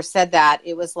counselor said that,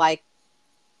 it was like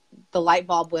the light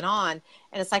bulb went on.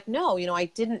 And it's like, no, I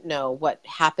didn't know what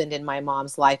happened in my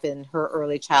mom's life in her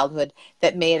early childhood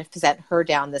that may have sent her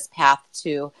down this path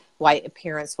to why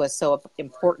appearance was so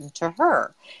important to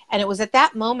her. And it was at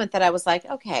that moment that I was like,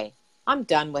 okay, I'm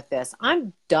done with this.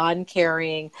 I'm done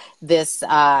carrying this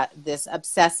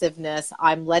obsessiveness.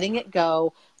 I'm letting it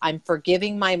go. I'm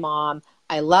forgiving my mom.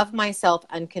 I love myself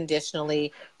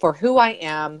unconditionally for who I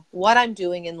am, what I'm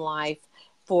doing in life,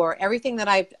 for everything that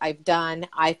I've done.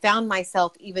 I found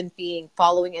myself even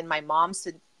following in my mom's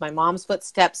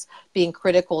footsteps, being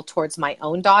critical towards my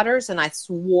own daughters, and I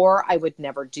swore I would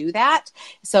never do that.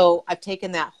 So I've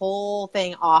taken that whole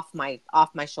thing off my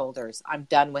shoulders. I'm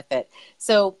done with it.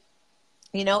 So,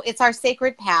 it's our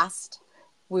sacred past.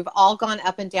 We've all gone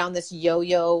up and down this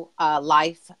yo-yo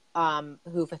life,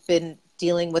 who've been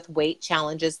dealing with weight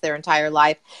challenges their entire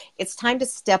life. It's time to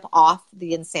step off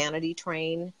the insanity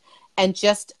train and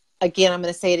just, again, I'm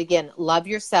going to say it again, love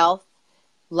yourself,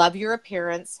 love your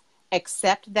appearance,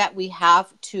 accept that we have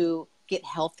to get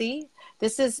healthy.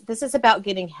 This is about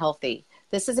getting healthy.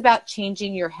 This is about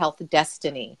changing your health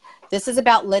destiny. This is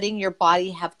about letting your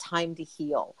body have time to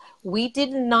heal. We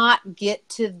did not get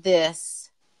to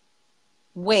this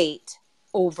weight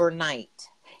overnight.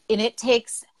 And it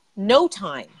takes no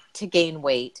time to gain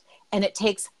weight, and it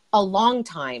takes a long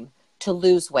time to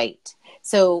lose weight.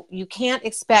 So you can't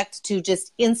expect to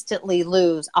just instantly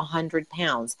lose 100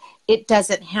 pounds. It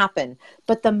doesn't happen.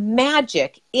 But the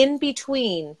magic in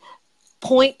between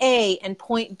point A and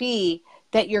point B,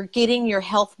 that you're getting your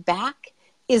health back,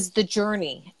 is the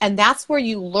journey. And that's where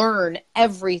you learn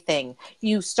everything.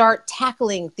 You start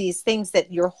tackling these things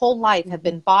that your whole life have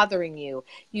been bothering you.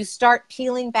 You start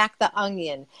peeling back the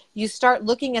onion. You start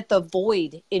looking at the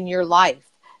void in your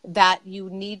life that you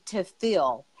need to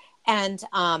fill. And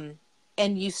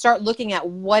you start looking at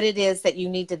what it is that you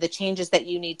need to, the changes that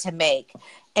you need to make.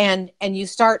 And you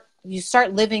start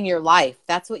living your life.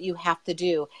 That's what you have to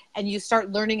do. And you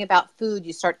start learning about food.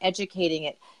 You start educating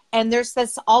it. And there's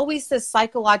always this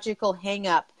psychological hang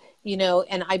up,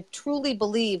 and I truly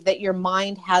believe that your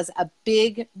mind has a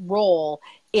big role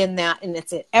in that. And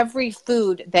it's every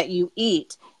food that you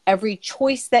eat, every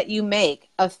choice that you make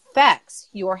affects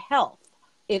your health.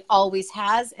 It always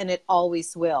has, and it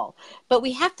always will. But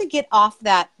we have to get off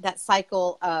that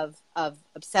cycle of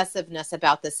obsessiveness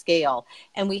about the scale.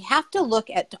 And we have to look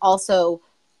at also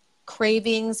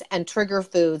cravings and trigger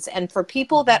foods. And for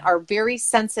people that are very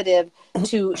sensitive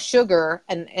to sugar,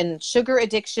 and sugar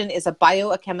addiction is a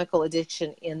biochemical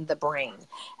addiction in the brain.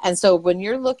 And so when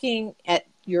you're looking at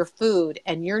your food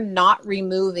and you're not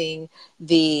removing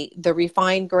the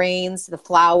refined grains, the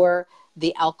flour,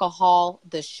 the alcohol,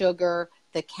 the sugar,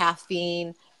 the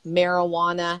caffeine,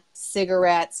 marijuana,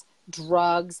 cigarettes,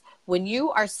 drugs, when you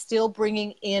are still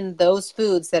bringing in those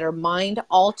foods that are mind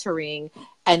altering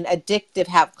and addictive,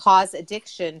 have caused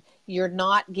addiction, you're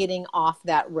not getting off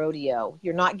that rodeo.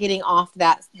 You're not getting off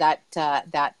that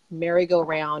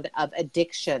merry-go-round of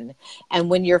addiction. And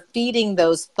when you're feeding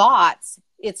those thoughts,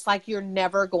 it's like you're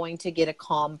never going to get a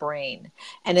calm brain.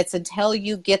 And it's until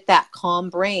you get that calm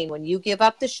brain, when you give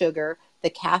up the sugar, the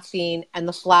caffeine, and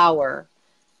the flour,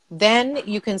 then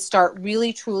you can start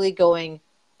really, truly going,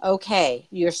 okay,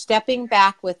 you're stepping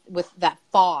back with that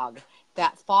fog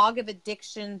of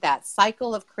addiction, that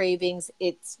cycle of cravings.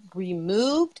 It's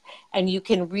removed, and you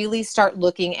can really start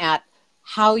looking at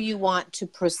how you want to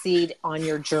proceed on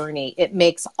your journey. It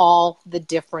makes all the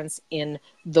difference in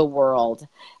the world.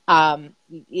 And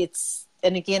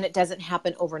again, it doesn't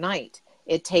happen overnight.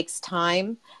 It takes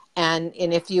time. And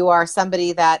if you are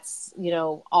somebody that's,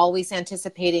 always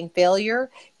anticipating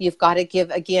failure, you've got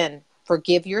to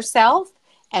forgive yourself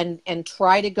and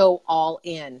try to go all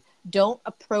in. Don't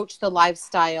approach the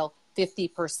lifestyle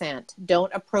 50%.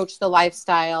 Don't approach the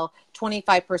lifestyle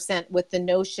 25% with the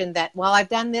notion that, well, I've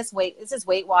done this this is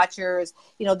Weight Watchers,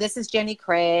 this is Jenny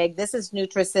Craig, this is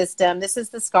Nutrisystem, this is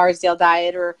the Scarsdale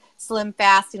diet or Slim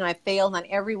Fast, I failed on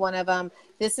every one of them.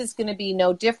 This is going to be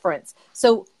no difference.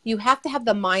 So you have to have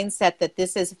the mindset that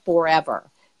this is forever.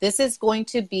 This is going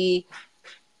to be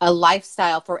a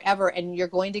lifestyle forever, and you're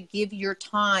going to give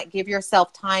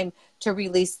yourself time to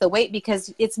release the weight,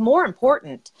 because it's more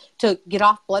important to get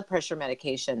off blood pressure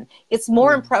medication. It's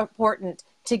more important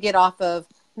to get off of,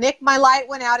 Nick, my light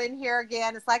went out in here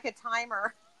again. It's like a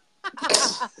timer.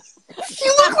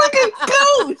 You look like a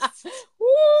ghost. Woo,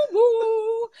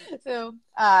 woo. So,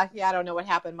 I don't know what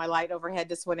happened. My light overhead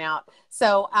just went out.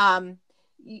 So,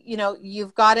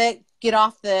 you've got to get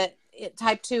off the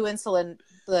type 2 insulin,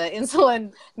 the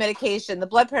insulin medication, the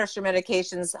blood pressure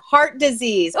medications, heart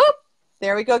disease. Oh,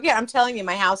 there we go again. I'm telling you,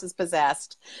 my house is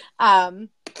possessed. Gotta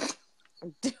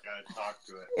talk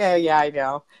to it. Yeah, I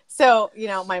know. So,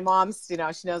 my mom's, she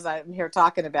knows I'm here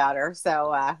talking about her.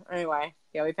 So, anyway,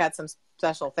 we've had some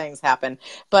special things happen.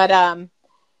 But,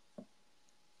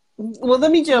 well,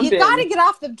 let me jump in. You got to get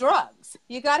off the drugs.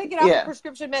 You got to get off the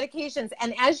prescription medications.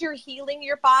 And as you're healing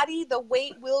your body, the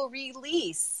weight will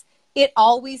release. It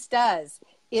always does.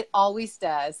 It always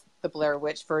does. The Blair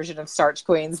Witch version of Starch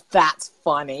Queens. That's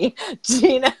funny.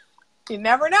 Gina, you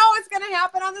never know what's going to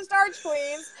happen on the Starch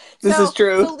Queens. This is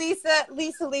true. So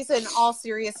Lisa, in all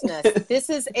seriousness, this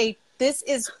is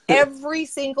every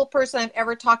single person I've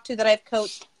ever talked to that I've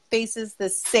coached faces the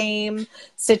same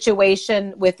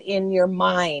situation within your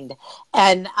mind.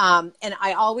 And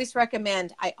I always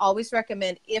recommend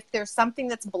if there's something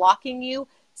that's blocking you,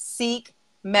 seek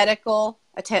medical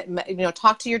attention,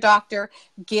 talk to your doctor,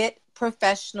 get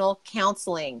professional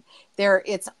counseling.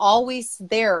 It's always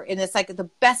there. And it's like the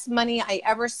best money I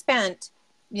ever spent.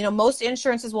 Most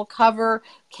insurances will cover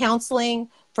counseling.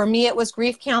 For me, it was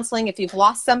grief counseling. If you've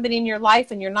lost somebody in your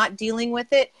life and you're not dealing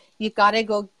with it, you've got to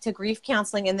go to grief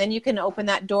counseling, and then you can open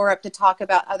that door up to talk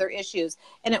about other issues.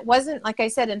 And it wasn't, like I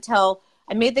said, until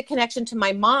I made the connection to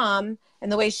my mom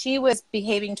and the way she was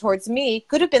behaving towards me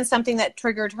could have been something that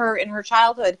triggered her in her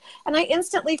childhood. And I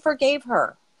instantly forgave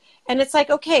her. And it's like,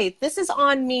 okay, this is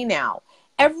on me now.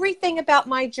 Everything about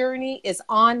my journey is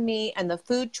on me and the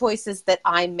food choices that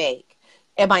I make.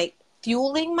 Am I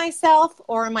fueling myself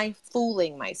or am I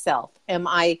fooling myself? Am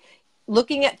I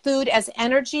looking at food as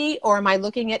energy or am I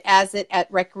looking at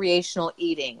recreational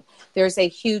eating? There's a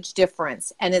huge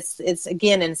difference. And it's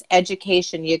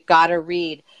education. You got to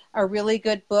read. A really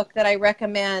good book that I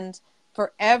recommend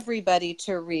for everybody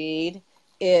to read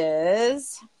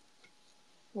is,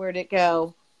 where'd it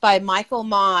go? By Michael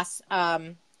Moss.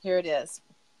 Here it is.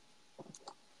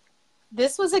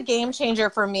 This was a game changer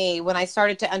for me when I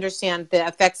started to understand the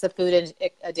effects of food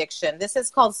addiction. This is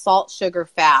called Salt, Sugar,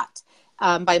 Fat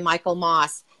by Michael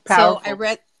Moss. Powerful. So I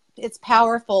read, it's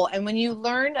powerful. And when you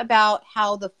learn about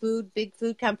how the big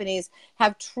food companies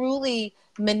have truly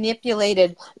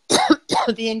manipulated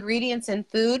the ingredients in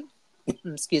food,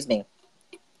 excuse me,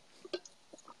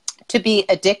 to be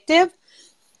addictive,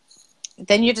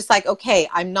 then you're just like, okay,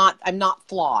 I'm not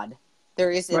flawed.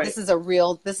 This is a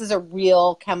real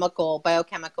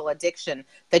biochemical addiction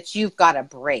that you've got to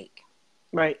break.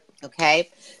 Right. Okay.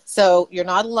 So you're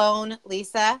not alone,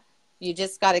 Lisa. You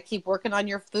just got to keep working on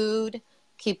your food,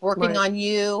 keep working on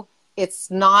you.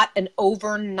 It's not an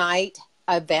overnight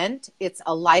event. It's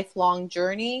a lifelong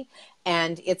journey,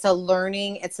 and it's a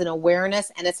learning, it's an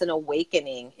awareness, and it's an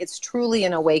awakening. It's truly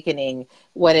an awakening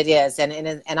what it is.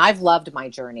 And I've loved my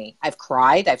journey. I've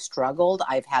cried, I've struggled,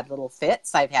 I've had little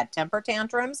fits, I've had temper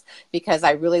tantrums because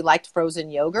I really liked frozen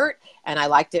yogurt and I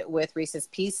liked it with Reese's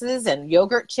Pieces and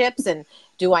yogurt chips. And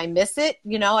do I miss it?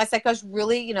 It's like I was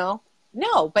really,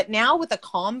 no. But now with a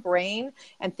calm brain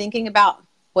and thinking about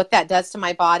what that does to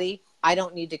my body, I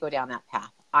don't need to go down that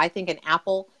path. I think an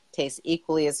apple tastes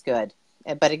equally as good.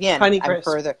 But again,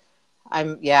 Honeycrisp.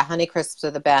 Honeycrisps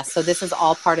are the best. So this is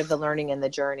all part of the learning and the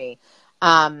journey.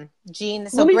 Jeanne,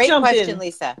 so great question,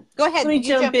 Lisa. Go ahead. Let me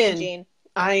jump in, Jeanne.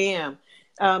 I am.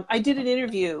 I did an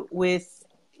interview with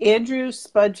Andrew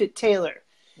Spudgett Taylor.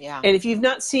 Yeah. And if you've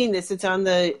not seen this, it's on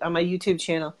my YouTube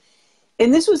channel.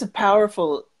 And this was a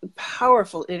powerful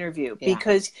interview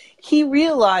because he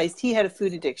realized he had a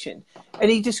food addiction. And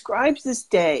he describes this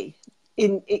day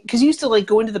because he used to like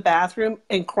go into the bathroom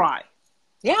and cry.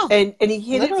 Yeah. And he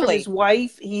hid it from his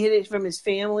wife. He hid it from his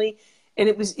family. And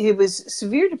it was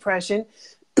severe depression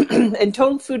and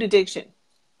total food addiction.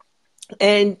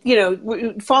 And,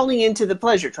 falling into the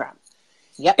pleasure trap.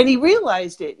 Yep. And he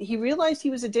realized it. He realized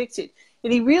he was addicted.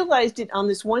 And he realized it on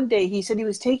this one day. He said he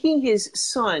was taking his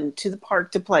son to the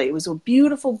park to play. It was a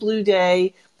beautiful blue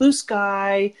day, blue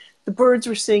sky. The birds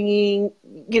were singing.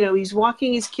 He's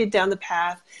walking his kid down the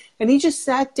path. And he just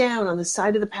sat down on the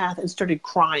side of the path and started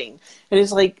crying. And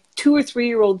his 2 or 3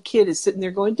 year old kid is sitting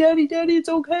there going, Daddy, Daddy, it's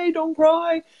okay. Don't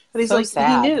cry. And he's so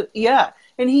sad. He knew. Yeah.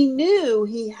 And he knew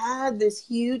he had this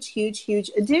huge, huge, huge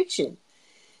addiction.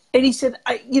 And he said,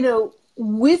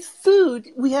 with food,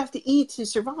 we have to eat to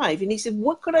survive. And he said,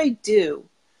 what could I do?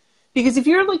 Because if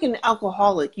you're like an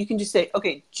alcoholic, you can just say,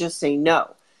 okay, just say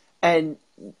no. And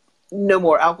no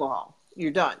more alcohol.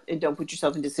 You're done. And don't put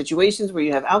yourself into situations where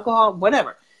you have alcohol,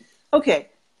 whatever. Okay.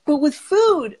 But with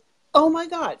food, oh my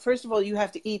God. First of all, you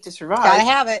have to eat to survive. Gotta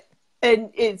have it. And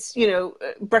it's,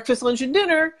 breakfast, lunch, and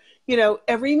dinner,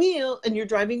 every meal. And you're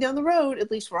driving down the road,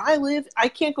 at least where I live. I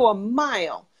can't go a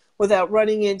mile without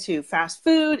running into fast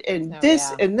food and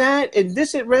and that and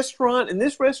this restaurant and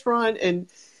this restaurant. And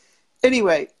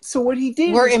anyway, so what he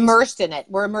did... We're immersed in it.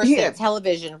 We're immersed in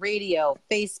television, radio,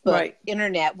 Facebook,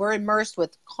 internet. We're immersed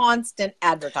with constant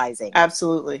advertising.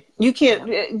 Absolutely. You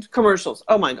can't... Commercials.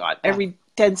 Oh, my God. Every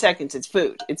 10 seconds, it's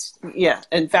food. It's,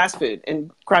 and fast food and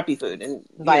crappy food. And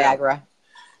Viagra.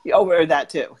 Or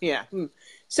that, too. Yeah.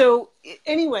 So,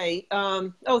 anyway,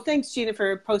 thanks, Gina,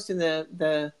 for posting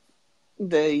the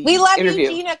we love interview. You,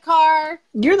 Gina Carr.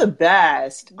 You're the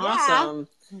best. Yeah. Awesome.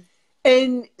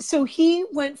 And so he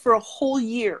went for a whole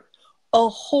year.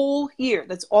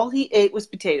 That's all he ate was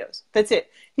potatoes. That's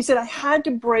it. He said, I had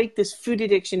to break this food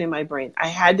addiction in my brain. I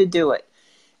had to do it.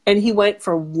 And he went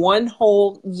for one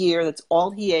whole year. That's all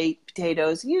he ate,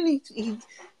 potatoes. He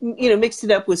mixed it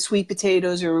up with sweet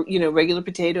potatoes or, regular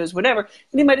potatoes, whatever.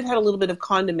 And he might have had a little bit of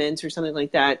condiments or something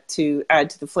like that to add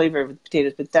to the flavor of the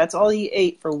potatoes. But that's all he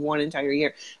ate for one entire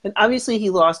year. And obviously he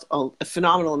lost a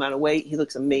phenomenal amount of weight. He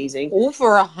looks amazing.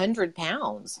 Over 100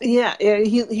 pounds. Yeah.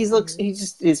 He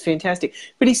just is fantastic.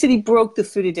 But he said he broke the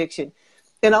food addiction.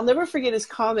 And I'll never forget his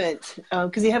comment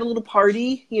because he had a little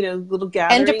party, little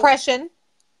gathering. And depression.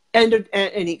 And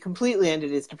he completely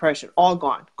ended his depression. All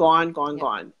gone.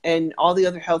 And all the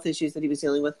other health issues that he was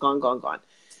dealing with, gone.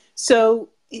 So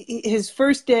his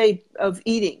first day of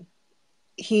eating,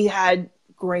 he had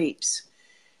grapes.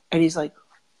 And he's like,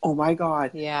 oh my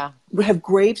God. Yeah. Have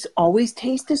grapes always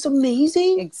taste this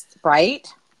amazing? Right.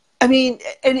 I mean,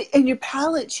 and your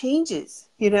palate changes,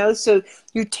 so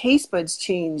your taste buds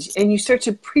change and you start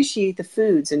to appreciate the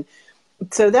foods. And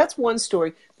so that's one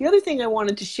story. The other thing I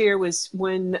wanted to share was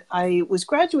when I was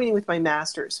graduating with my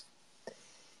master's,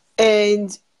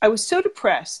 and I was so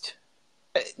depressed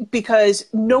because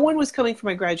no one was coming for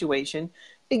my graduation.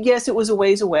 Yes, it was a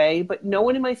ways away, but no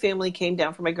one in my family came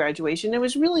down for my graduation. I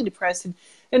was really depressed.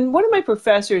 And one of my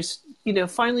professors,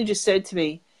 finally just said to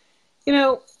me,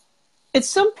 at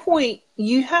some point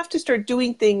you have to start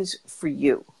doing things for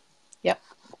you. Yep.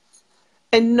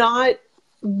 And not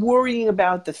worrying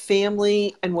about the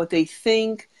family and what they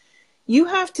think. You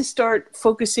have to start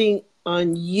focusing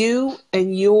on you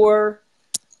and your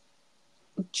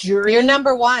journey. You're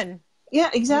number one. Yeah,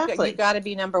 exactly. You got to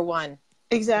be number one.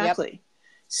 Exactly. Yep.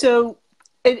 So,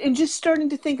 and just starting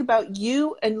to think about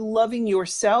you and loving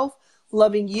yourself,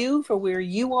 loving you for where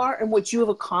you are and what you have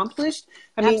accomplished.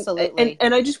 Absolutely.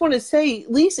 And I just want to say,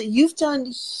 Lisa, you've done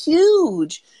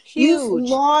huge. You've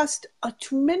lost a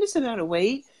tremendous amount of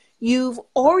weight. You've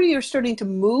already are starting to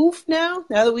move now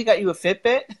that we got you a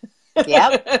Fitbit.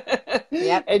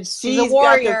 Yep. And she's a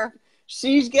warrior.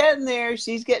 She's getting there.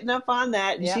 She's getting up on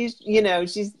that. And she's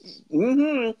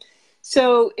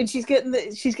So, and she's getting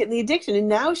the addiction. And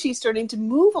now she's starting to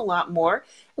move a lot more.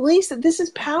 Lisa, this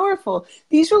is powerful.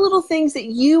 These are little things that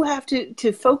you have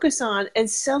to focus on and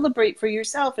celebrate for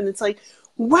yourself. And it's like,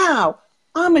 wow,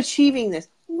 I'm achieving this.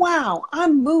 Wow,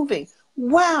 I'm moving.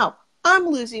 Wow, I'm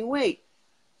losing weight.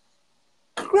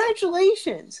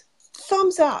 Congratulations.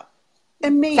 Thumbs up.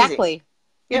 Amazing. Exactly.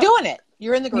 You're doing it.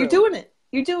 You're in the groove. You're doing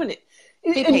it.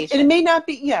 Be patient. And it may not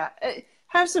be,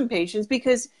 have some patience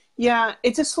because,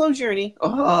 it's a slow journey.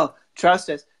 Oh, trust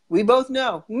us. We both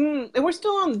know. And we're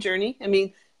still on the journey. I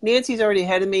mean, Nancy's already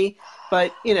ahead of me,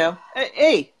 but,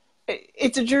 hey,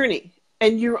 it's a journey.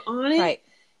 And you're on it. Right.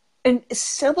 And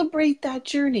celebrate that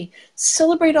journey.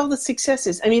 Celebrate all the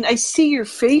successes. I mean, I see your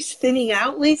face thinning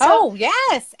out, Lisa. Oh,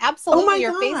 yes. Absolutely. Oh my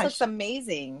your gosh. face looks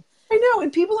amazing. I know.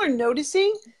 And people are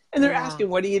noticing and they're asking,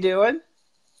 what are you doing?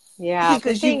 Yeah.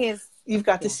 Because you've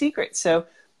got the secret. So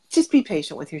just be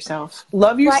patient with yourself.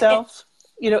 Love yourself,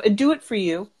 and do it for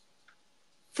you.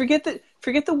 Forget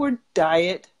the word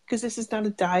diet because this is not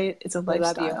a diet. It's a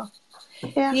lifestyle.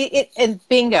 Yeah. And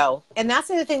bingo. And that's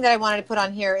the other thing that I wanted to put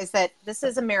on here is that this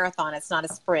is a marathon. It's not a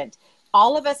sprint.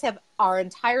 all of us have, our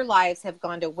entire lives have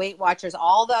gone to Weight Watchers,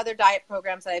 all the other diet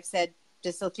programs that I've said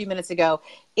just a few minutes ago,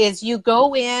 is you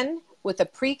go in with a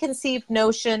preconceived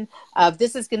notion of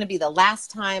this is going to be the last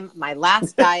time, my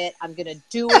last diet. I'm going to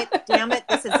do it. Damn it.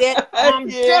 This is it. I'm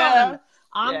done.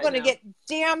 I'm going to get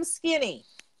damn skinny.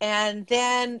 And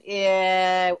then,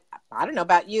 I don't know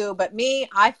about you, but me,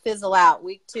 I fizzle out.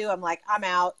 Week 2, I'm like, I'm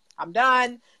out. I'm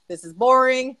done. This is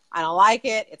boring. I don't like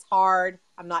it. It's hard.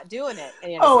 I'm not doing it.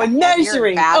 And, and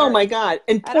measuring. Oh my God.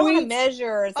 And I don't want to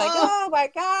measure. It's like, oh my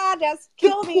God, that's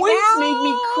kill me now. The points made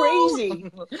me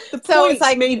crazy. The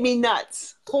points made me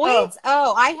nuts. Points?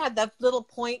 Oh, I had the little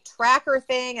point tracker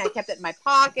thing. I kept it in my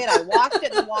pocket. I washed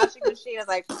it in the washing machine. I was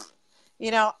like,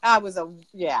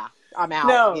 I'm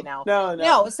out.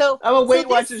 No. So I'm a Weight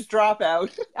Watchers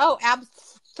dropout.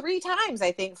 3 times,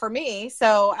 I think, for me.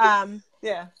 So,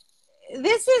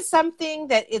 this is something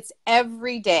that it's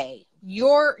every day.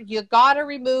 You got to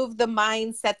remove the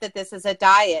mindset that this is a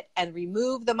diet and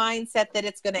remove the mindset that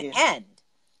it's going to end.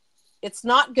 It's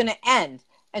not going to end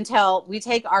until we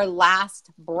take our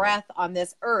last breath on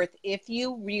this earth. If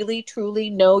you really, truly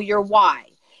know your why,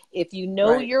 if you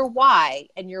know your why,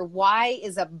 and your why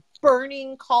is a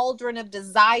burning cauldron of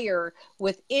desire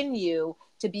within you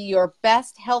to be your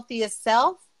best, healthiest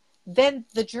self, then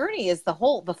the journey is the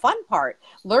fun part.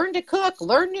 Learn to cook,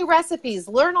 learn new recipes,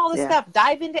 learn all this stuff,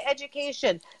 dive into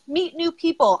education, meet new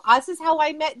people. This is how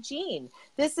I met Jeanne.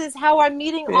 This is how I'm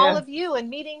meeting all of you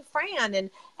and meeting Fran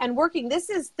and working.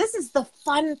 This is the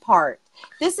fun part.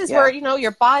 This is where,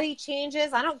 your body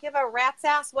changes. I don't give a rat's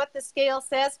ass what the scale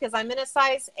says because I'm in a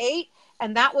size 8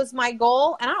 and that was my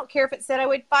goal. And I don't care if it said I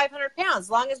weighed 500 pounds. As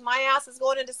long as my ass is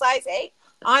going into size 8,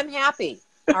 I'm happy.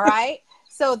 All right.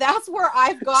 So that's where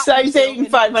I've got size 8 and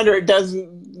 500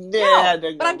 doesn't.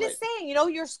 But I'm just saying,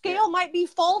 your scale might be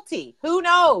faulty. Who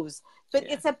knows? But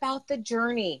it's about the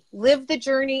journey. Live the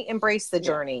journey, embrace the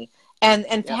journey, and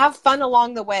have fun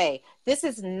along the way. This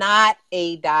is not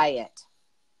a diet.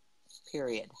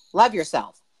 Period. Love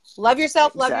yourself. Love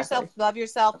yourself. Love yourself. Love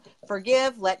yourself.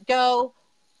 Forgive. Let go.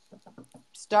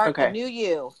 Start a new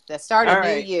you.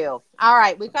 New you. All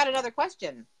right. We've got another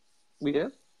question. We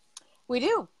do.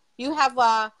 You have,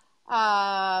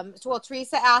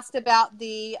 Teresa asked about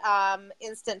the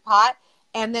Instant Pot.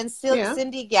 And then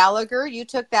Cindy Gallagher, you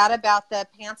took that about the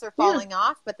pants are falling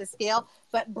off, but the scale.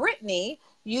 But Brittany,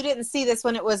 you didn't see this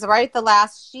when it was right at the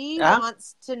last. She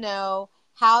wants to know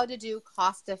how to do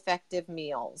cost-effective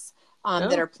meals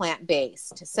that are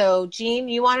plant-based. So, Jeanne,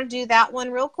 you want to do that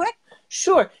one real quick?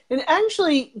 Sure. And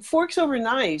actually, Forks Over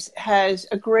Knives has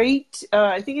a great,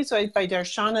 I think it's by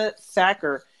Darshana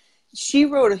Thacker. She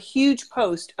wrote a huge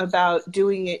post about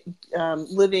doing it,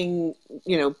 living,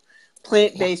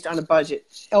 plant-based on a budget.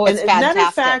 Oh, it's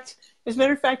fantastic. As a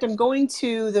matter of fact, I'm going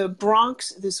to the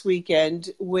Bronx this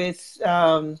weekend with,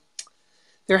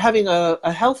 they're having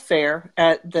a health fair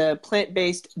at the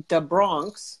plant-based Da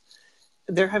Bronx.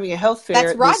 They're having a health fair.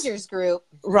 That's Rogers Group.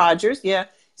 Rogers, yeah.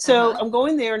 So I'm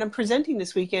going there and I'm presenting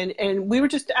this weekend. And we were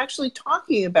just actually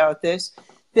talking about this,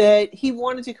 that he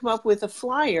wanted to come up with a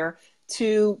flyer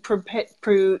to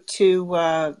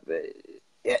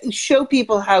show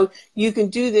people how you can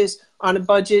do this on a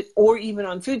budget or even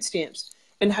on food stamps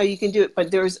and how you can do it.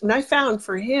 But and I found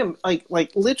for him,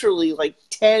 like literally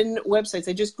 10 websites.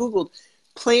 I just Googled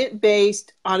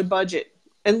plant-based on a budget.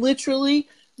 And literally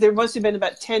there must have been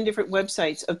about 10 different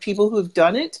websites of people who have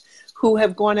done it, who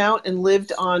have gone out and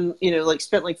lived on,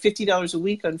 spent $50 a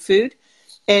week on food.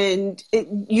 And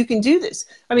you can do this.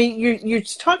 I mean, you're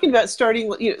talking about start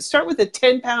with a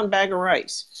 10-pound bag of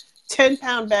rice,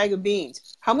 10-pound bag of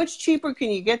beans. How much cheaper can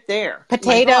you get there?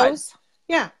 Potatoes.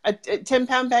 Yeah, a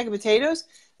 10-pound bag of potatoes.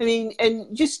 I mean,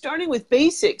 and just starting with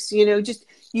basics, you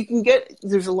can get,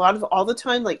 there's a lot of, all the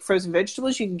time, like frozen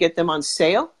vegetables, you can get them on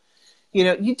sale.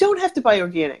 You don't have to buy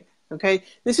organic, okay?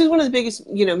 This is one of the biggest,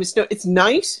 it's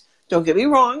nice, don't get me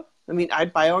wrong. I mean,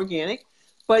 I'd buy organic,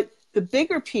 but the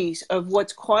bigger piece of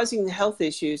what's causing the health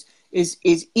issues is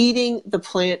eating the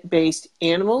plant-based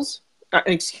animals.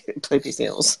 Plant-based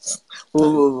animals.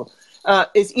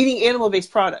 Is eating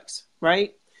animal-based products,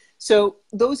 right? So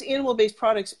those animal-based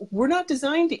products, we're not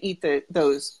designed to eat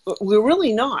those. We're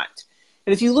really not.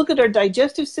 And if you look at our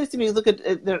digestive system, you look at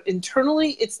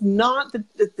internally, it's not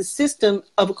the system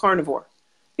of a carnivore.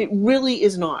 It really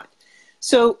is not.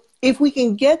 So if we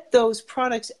can get those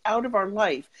products out of our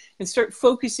life and start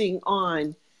focusing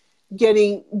on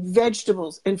getting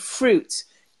vegetables and fruits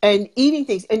and eating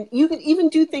things, and you can even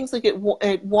do things like at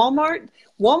Walmart.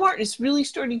 Walmart is really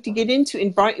starting to get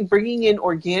into bringing in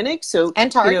organic. So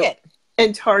and Target.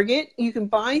 and Target. You can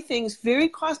buy things very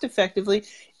cost effectively.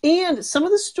 And some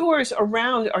of the stores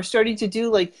around are starting to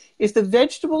do, like, if the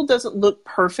vegetable doesn't look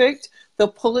perfect, they'll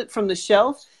pull it from the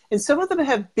shelf. And some of them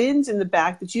have bins in the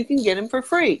back that you can get them for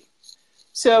free.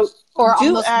 So or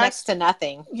almost next to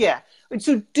nothing. Yeah.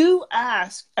 So do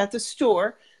ask at the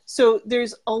store. So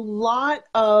there's a lot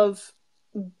of,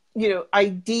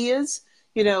 ideas.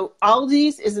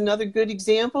 Aldi's is another good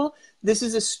example. This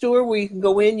is a store where you can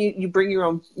go in, you bring your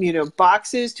own,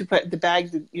 boxes to put the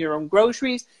bag, your own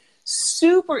groceries.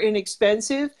 Super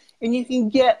inexpensive, and you can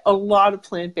get a lot of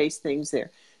plant-based things there.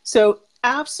 So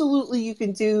absolutely you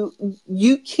can do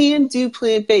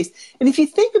plant-based. And if you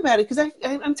think about it, because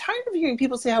I'm tired of hearing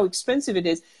people say how expensive it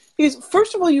is, because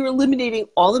first of all, you're eliminating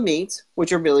all the meats,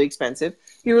 which are really expensive.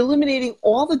 You're eliminating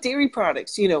all the dairy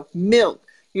products, milk.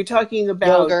 You're talking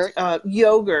about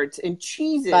yogurt and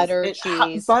cheeses.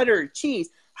 Butter, cheese.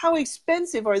 How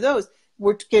expensive are those?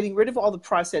 We're getting rid of all the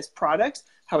processed products.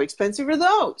 How expensive are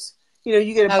those?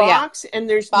 You get a box and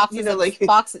there's, boxes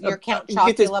your Count Chocula you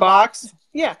get this box.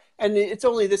 Yeah. And it's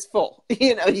only this full,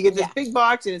 you get this big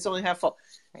box and it's only half full.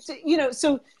 Right.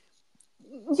 So,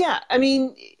 yeah, I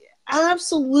mean,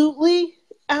 absolutely.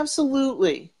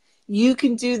 You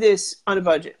can do this on a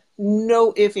budget.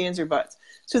 No ifs, ands, or buts.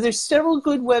 So there's several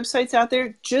good websites out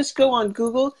there. Just go on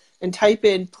Google and type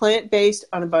in plant-based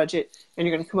on a budget, and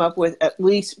you're going to come up with at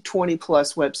least 20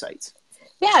 plus websites.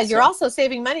 Yeah, you're also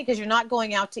saving money because you're not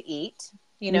going out to eat.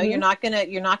 You're not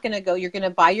gonna go. You're gonna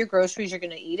buy your groceries. You're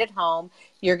gonna eat at home.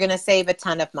 You're gonna save a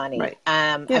ton of money. Right.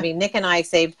 I mean, Nick and I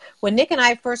saved when Nick and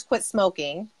I first quit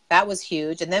smoking. That was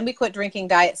huge. And then we quit drinking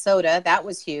diet soda. That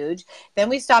was huge. Then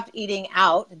we stopped eating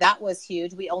out. That was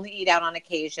huge. We only eat out on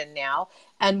occasion now.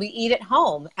 And we eat at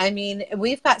home. I mean,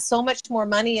 we've got so much more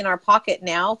money in our pocket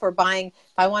now for buying. If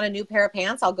I want a new pair of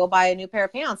pants, I'll go buy a new pair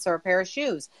of pants or a pair of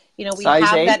shoes. We size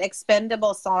have 8. that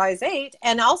expendable size 8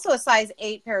 and also a size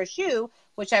 8 pair of shoe,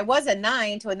 which I was a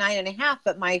 9 to a 9.5,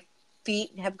 but my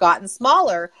feet have gotten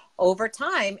smaller over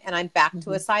time and I'm back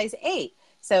to a size 8.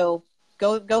 So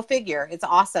Go figure. It's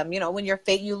awesome. When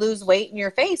you lose weight in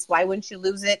your face, why wouldn't you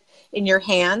lose it in your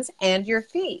hands and your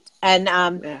feet? And,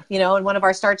 and one of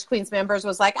our Starch Queens members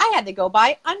was like, I had to go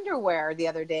buy underwear the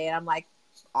other day. And I'm like,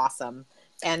 awesome.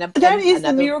 And that is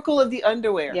the miracle of the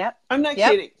underwear. Yep. I'm not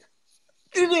kidding.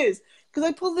 It is. Because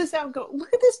I pulled this out and go,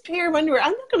 look at this pair of underwear.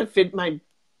 I'm not going to fit my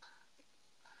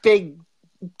big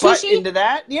butt Tushy? into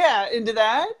that. Yeah, into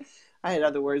that. I had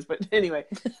other words, but anyway.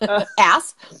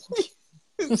 Ass.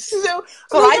 So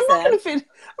I'm not going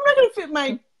to fit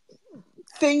my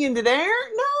thing into there.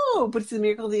 No, but it's the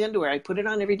miracle of the underwear. I put it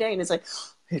on every day, and it's like,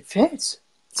 it fits.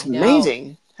 It's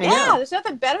amazing. I know. There's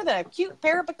nothing better than a cute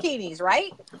pair of bikinis,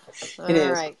 right? It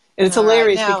is. Right. And it's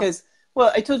hilarious because,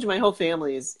 well, I told you my whole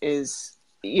family is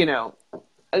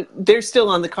they're still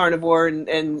on the carnivore,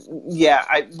 and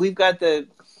we've got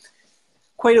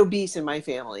quite obese in my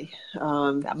family.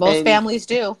 Most families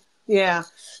do. Yeah.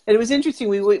 And it was interesting.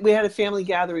 We had a family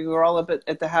gathering. We were all up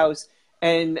at the house,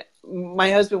 and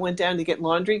my husband went down to get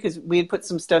laundry because we had put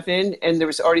some stuff in and there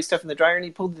was already stuff in the dryer, and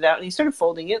he pulled it out and he started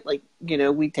folding it. Like,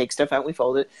 we take stuff out and we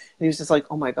fold it. And he was just like,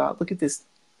 oh my God, look at this.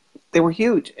 They were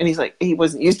huge. And he's like, he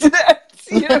wasn't used to that.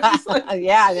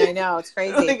 Yeah, I know. It's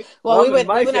crazy. Like, well, we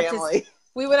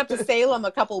went up to Salem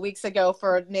a couple of weeks ago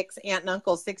for Nick's aunt and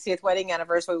uncle's 60th wedding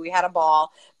anniversary. We had a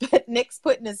ball, but Nick's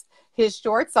putting his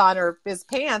shorts on or his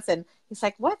pants, and he's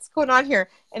like, "What's going on here?"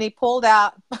 And he pulled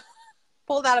out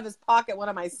of his pocket one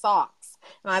of my socks,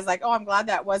 and I was like, "Oh, I'm glad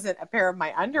that wasn't a pair of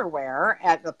my underwear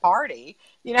at the party."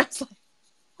 It's like,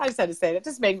 I just had to say that. It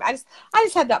just made me. I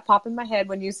just had that pop in my head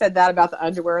when you said that about the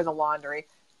underwear and the laundry.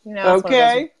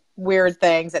 Okay. Weird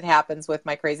things that happens with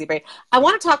my crazy brain. I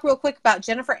want to talk real quick about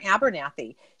Jennifer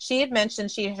Abernathy. She had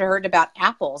mentioned she had heard about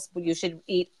apples. You should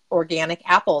eat organic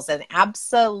apples, and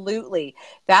absolutely,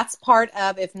 that's part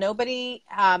of. If not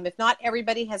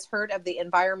everybody has heard of the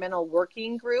Environmental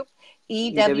Working Group,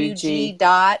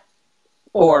 EWG.org.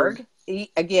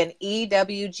 Again,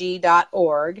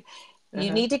 EWG.org. You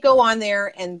need to go on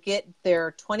there and get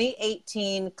their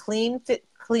 2018 clean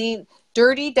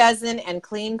Dirty Dozen and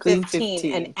Clean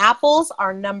 15. And apples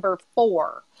are number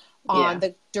 4 on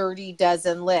the Dirty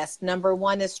Dozen list. Number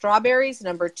 1 is strawberries.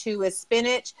 Number 2 is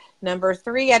spinach. Number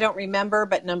 3, I don't remember,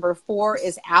 but number 4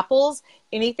 is apples.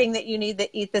 Anything that you need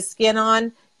to eat the skin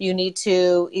on, you need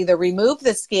to either remove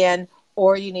the skin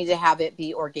or you need to have it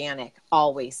be organic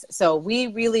always. So we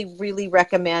really, really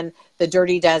recommend the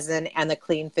Dirty Dozen and the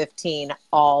Clean 15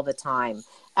 all the time.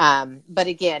 But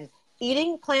again,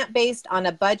 eating plant-based on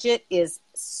a budget is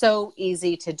so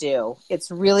easy to do.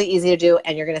 It's really easy to do,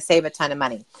 and you're going to save a ton of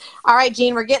money. All right,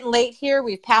 Jeanne, we're getting late here.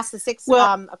 We've passed the 6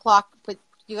 o'clock. But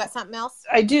you got something else?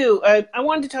 I do. I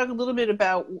wanted to talk a little bit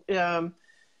about, and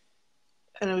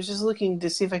I was just looking to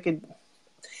see if I could.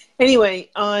 Anyway,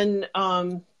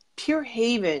 on Pure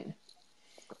Haven,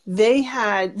 they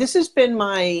had. This has been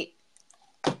my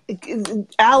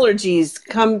allergies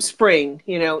come spring.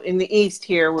 You know, in the East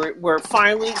here, we're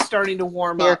finally starting to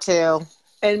warm up. Here too.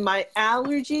 And my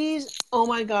allergies, oh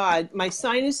my God, my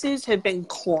sinuses have been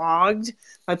clogged.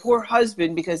 My poor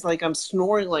husband, because like I'm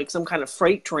snoring like some kind of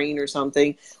freight train or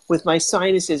something, with my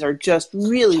sinuses are just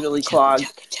really, really clogged.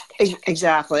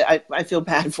 Exactly. I feel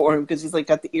bad for him because he's like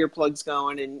got the earplugs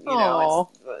going and, you know,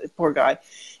 poor guy.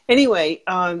 Anyway,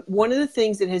 one of the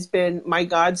things that has been my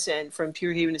godsend from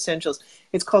Pure Haven Essentials,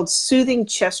 it's called Soothing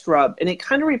Chest Rub. And it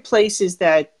kind of replaces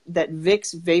that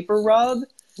Vicks Vapor Rub.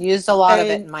 Used a lot of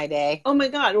it in my day. Oh my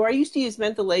God. Or I used to use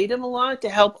mentholatum a lot to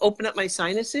help open up my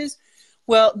sinuses.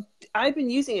 Well, I've been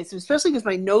using it, especially because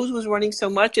my nose was running so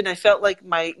much, and I felt like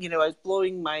I was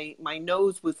blowing my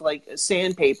nose with like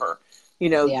sandpaper. You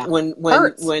know, when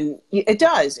it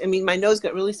does. I mean, my nose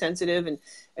got really sensitive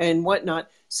and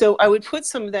whatnot. So I would put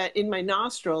some of that in my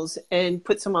nostrils and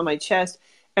put some on my chest,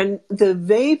 and the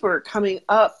vapor coming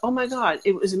up. Oh my God,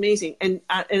 it was amazing, and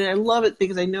I love it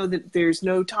because I know that there's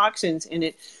no toxins in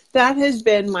it. That has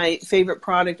been my favorite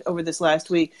product over this last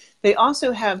week. They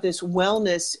also have this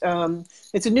wellness.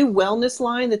 It's a new wellness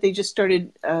line that they just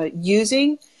started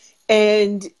using,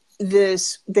 and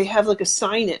they have like a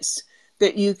sinus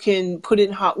that you can put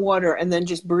in hot water and then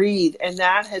just breathe, and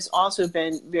that has also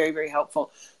been very, very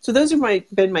helpful. So those are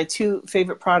been my two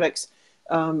favorite products,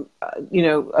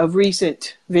 of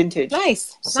recent vintage.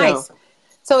 Nice.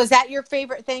 So is that your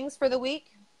favorite things for the week?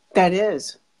 That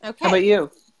is. Okay. How about you?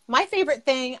 My favorite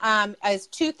thing is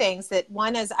two things. That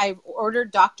one is I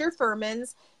ordered Dr.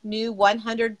 Furman's new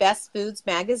 100 Best Foods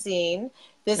magazine.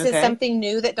 This is something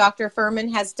new that Dr.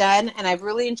 Furman has done, and I've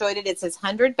really enjoyed it. It's his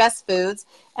 100 Best Foods,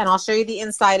 and I'll show you the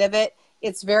inside of it.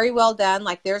 It's very well done.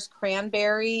 Like there's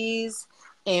cranberries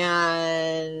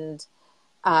and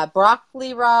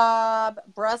broccoli rabe,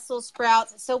 Brussels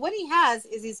sprouts. So what he has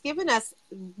is he's given us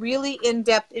really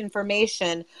in-depth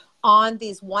information on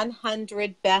these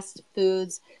 100 best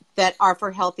foods that are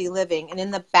for healthy living. And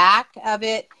in the back of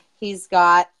it, he's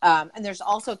got, and there's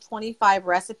also 25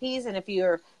 recipes. And if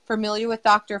you're familiar with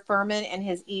Dr. Furman and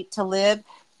his Eat to Live,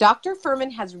 Dr.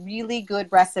 Furman has really good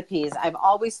recipes. I've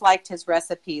always liked his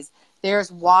recipes.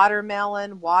 There's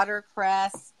watermelon,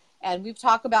 watercress, and we've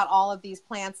talked about all of these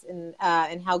plants and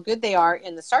how good they are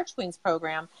in the Starch Queens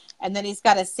program. And then he's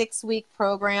got a 6-week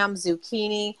program,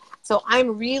 zucchini. So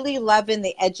I'm really loving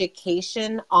the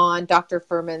education on Dr.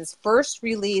 Furman's first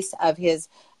release of his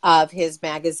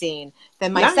magazine.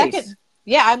 Then my second,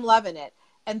 I'm loving it.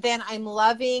 And then I'm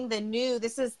loving the new,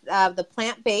 this is the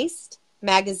plant-based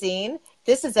magazine.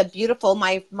 This is a beautiful,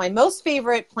 my most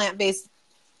favorite plant-based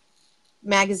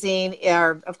magazine,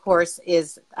 of course,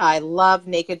 is I love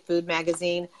Naked Food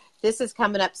magazine. This is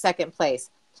coming up second place.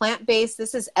 Plant-based,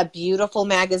 this is a beautiful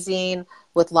magazine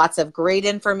with lots of great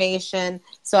information.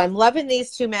 So I'm loving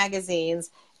these two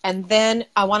magazines. And then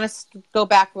I want to go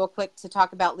back real quick to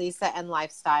talk about Lisa and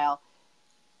Lifestyle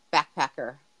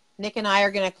Backpacker. Nick and I are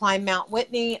going to climb Mount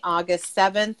Whitney August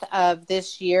 7th of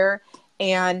this year.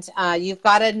 And you've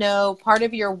got to know part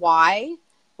of your why.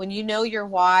 When you know your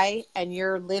why and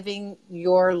you're living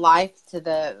your life to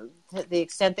the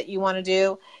extent that you want to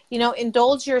do,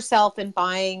 indulge yourself in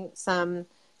buying some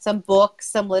books,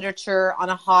 some literature on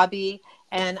a hobby.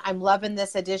 And I'm loving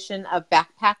this edition of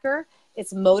Backpacker.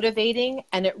 It's motivating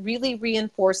and it really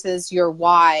reinforces your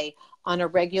why on a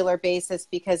regular basis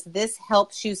because this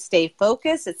helps you stay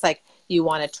focused. It's like you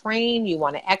want to train, you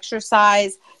want to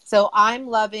exercise. So I'm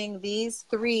loving these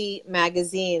 3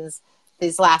 magazines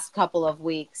these last couple of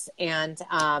weeks, and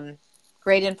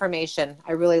great information.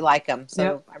 I really like them,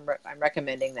 so I'm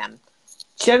recommending them.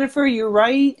 Jennifer, you're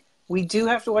right. We do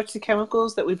have to watch the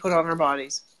chemicals that we put on our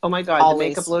bodies. Oh my God, Always. The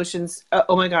makeup lotions.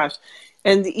 Oh my gosh.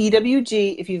 And the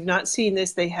EWG, if you've not seen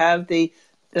this, they have the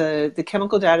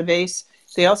chemical database.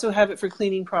 They also have it for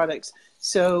cleaning products.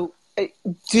 So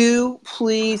do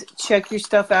please check your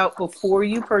stuff out before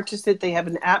you purchase it. They have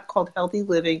an app called Healthy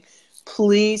Living.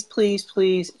 Please, please,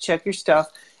 please check your stuff.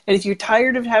 And if you're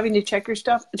tired of having to check your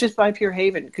stuff, just buy Pure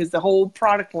Haven because the whole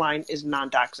product line is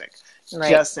non-toxic.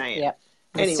 Right. Just saying. Yep.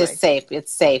 Anyway. It's just safe.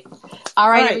 It's safe. All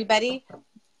right, everybody.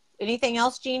 Anything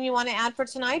else, Jeanne, you want to add for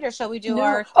tonight, or shall we do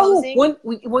our closing?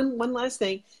 One last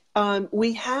thing.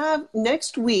 We have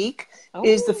next week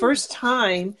is the first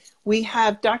time we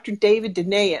have Dr. David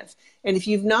Danaev. And if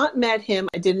you've not met him,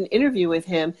 I did an interview with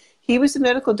him. He was a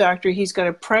medical doctor. He's got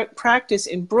a practice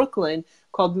in Brooklyn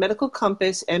called Medical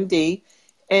Compass, MD.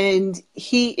 And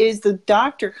he is the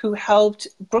doctor who helped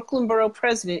Brooklyn Borough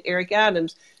President Eric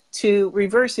Adams to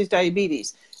reverse his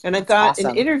diabetes. And I've got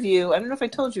an interview. I don't know if I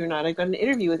told you or not. I got an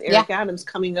interview with Eric Adams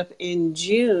coming up in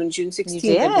June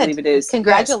 16th, I believe it is.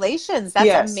 Congratulations. Yes.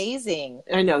 That's amazing.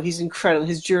 I know. He's incredible.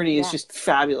 His journey is just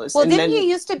fabulous. Well, didn't he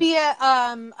used to be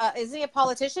isn't he a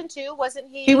politician too?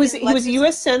 Wasn't he? He was a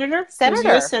U.S. Senator. He was a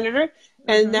U.S. Senator.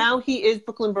 And now he is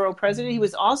Brooklyn Borough President. He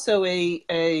was also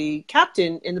a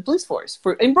captain in the police force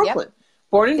in Brooklyn.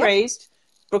 Born and raised,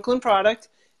 Brooklyn product.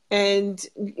 And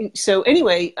so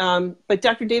anyway, but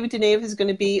Dr. David Danaev is going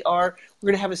to be we're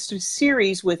going to have a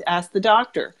series with Ask the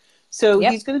Doctor. So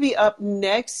he's going to be up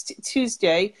next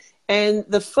Tuesday. And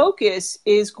the focus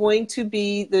is going to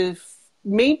be the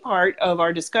main part of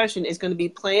our discussion is going to be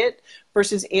plant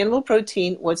versus animal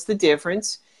protein. What's the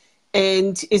difference?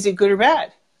 And is it good or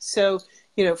bad? So,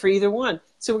 for either one.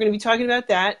 So we're going to be talking about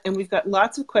that. And we've got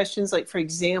lots of questions like, for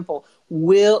example,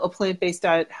 will a plant-based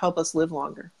diet help us live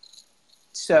longer?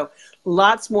 So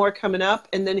lots more coming up.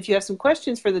 And then if you have some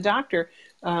questions for the doctor,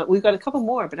 we've got a couple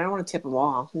more, but I don't want to tip them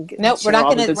all. No, we're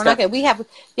not going to. We have,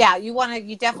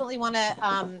 you definitely want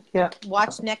to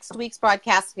watch next week's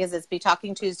broadcast because it's Be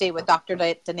Talking Tuesday with Dr.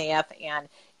 Danaev, and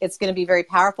it's going to be very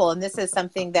powerful. And this is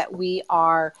something that we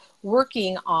are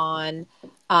working on.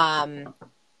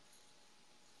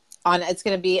 It's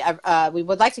going to be, we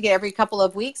would like to get every couple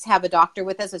of weeks, have a doctor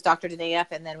with us as Dr. Danaev,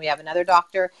 and then we have another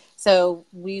doctor. So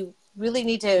we really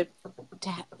need to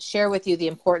share with you the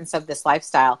importance of this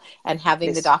lifestyle and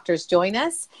having the doctors join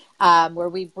us, where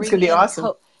we bring it's going to be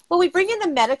awesome. We bring in the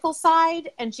medical side,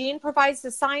 and Jeanne provides the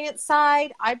science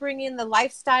side. I bring in the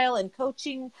lifestyle and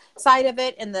coaching side of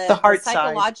it, and the heart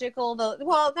psychological. Now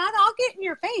I'll get in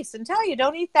your face and tell you,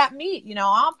 don't eat that meat.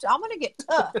 I'm going to get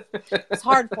tough. It's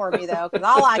hard for me though, because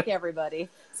I like everybody.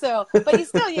 So, but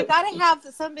you got to have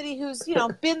somebody who's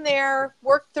been there,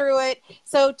 worked through it.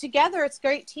 So together, it's a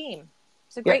great team.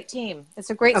 It's a great team. It's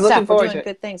a great stuff. We're doing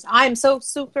good things. I'm so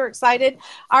super excited.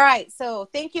 All right. So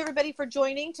thank you everybody for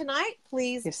joining tonight.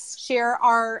 Please share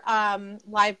our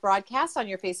live broadcast on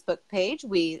your Facebook page.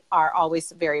 We are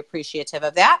always very appreciative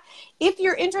of that. If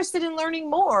you're interested in learning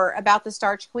more about the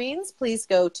Starch Queens, please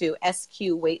go to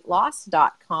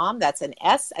sqweightloss.com. That's an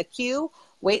S, a Q,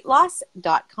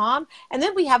 weightloss.com. And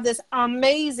then we have this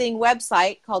amazing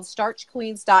website called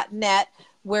starchqueens.net,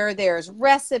 where there's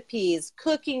recipes,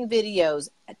 cooking videos,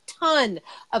 a ton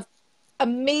of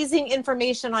amazing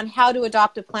information on how to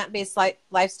adopt a plant-based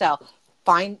lifestyle.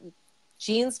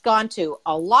 Jeanne's gone to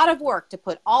a lot of work to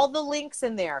put all the links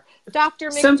in there.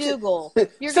 Dr. McDougall.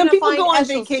 Some people go on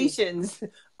vacations.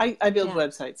 I build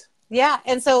websites. Yeah.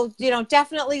 And so,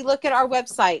 definitely look at our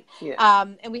website. Yeah.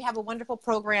 And we have a wonderful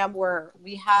program where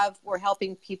we're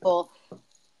helping people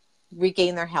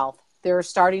regain their health. They're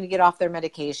starting to get off their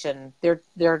medication. They're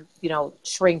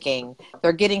shrinking.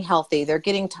 They're getting healthy. They're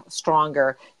getting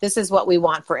stronger. This is what we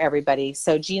want for everybody.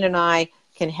 So Jeanne and I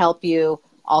can help you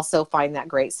also find that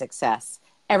great success.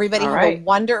 Everybody have a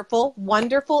wonderful,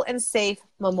 wonderful and safe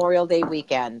Memorial Day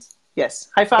weekend. Yes.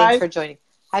 High five. Thanks for joining.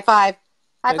 High five.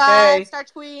 High five,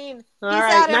 Starch Queen. Peace out,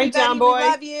 everybody. Night down, boy. We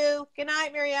love you. Good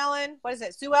night, Mary Ellen. What is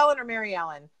it, Sue Ellen or Mary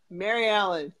Ellen? Mary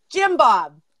Ellen. Jim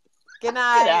Bob. Good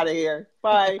night. Get out of here.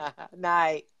 Bye.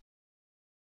 Night.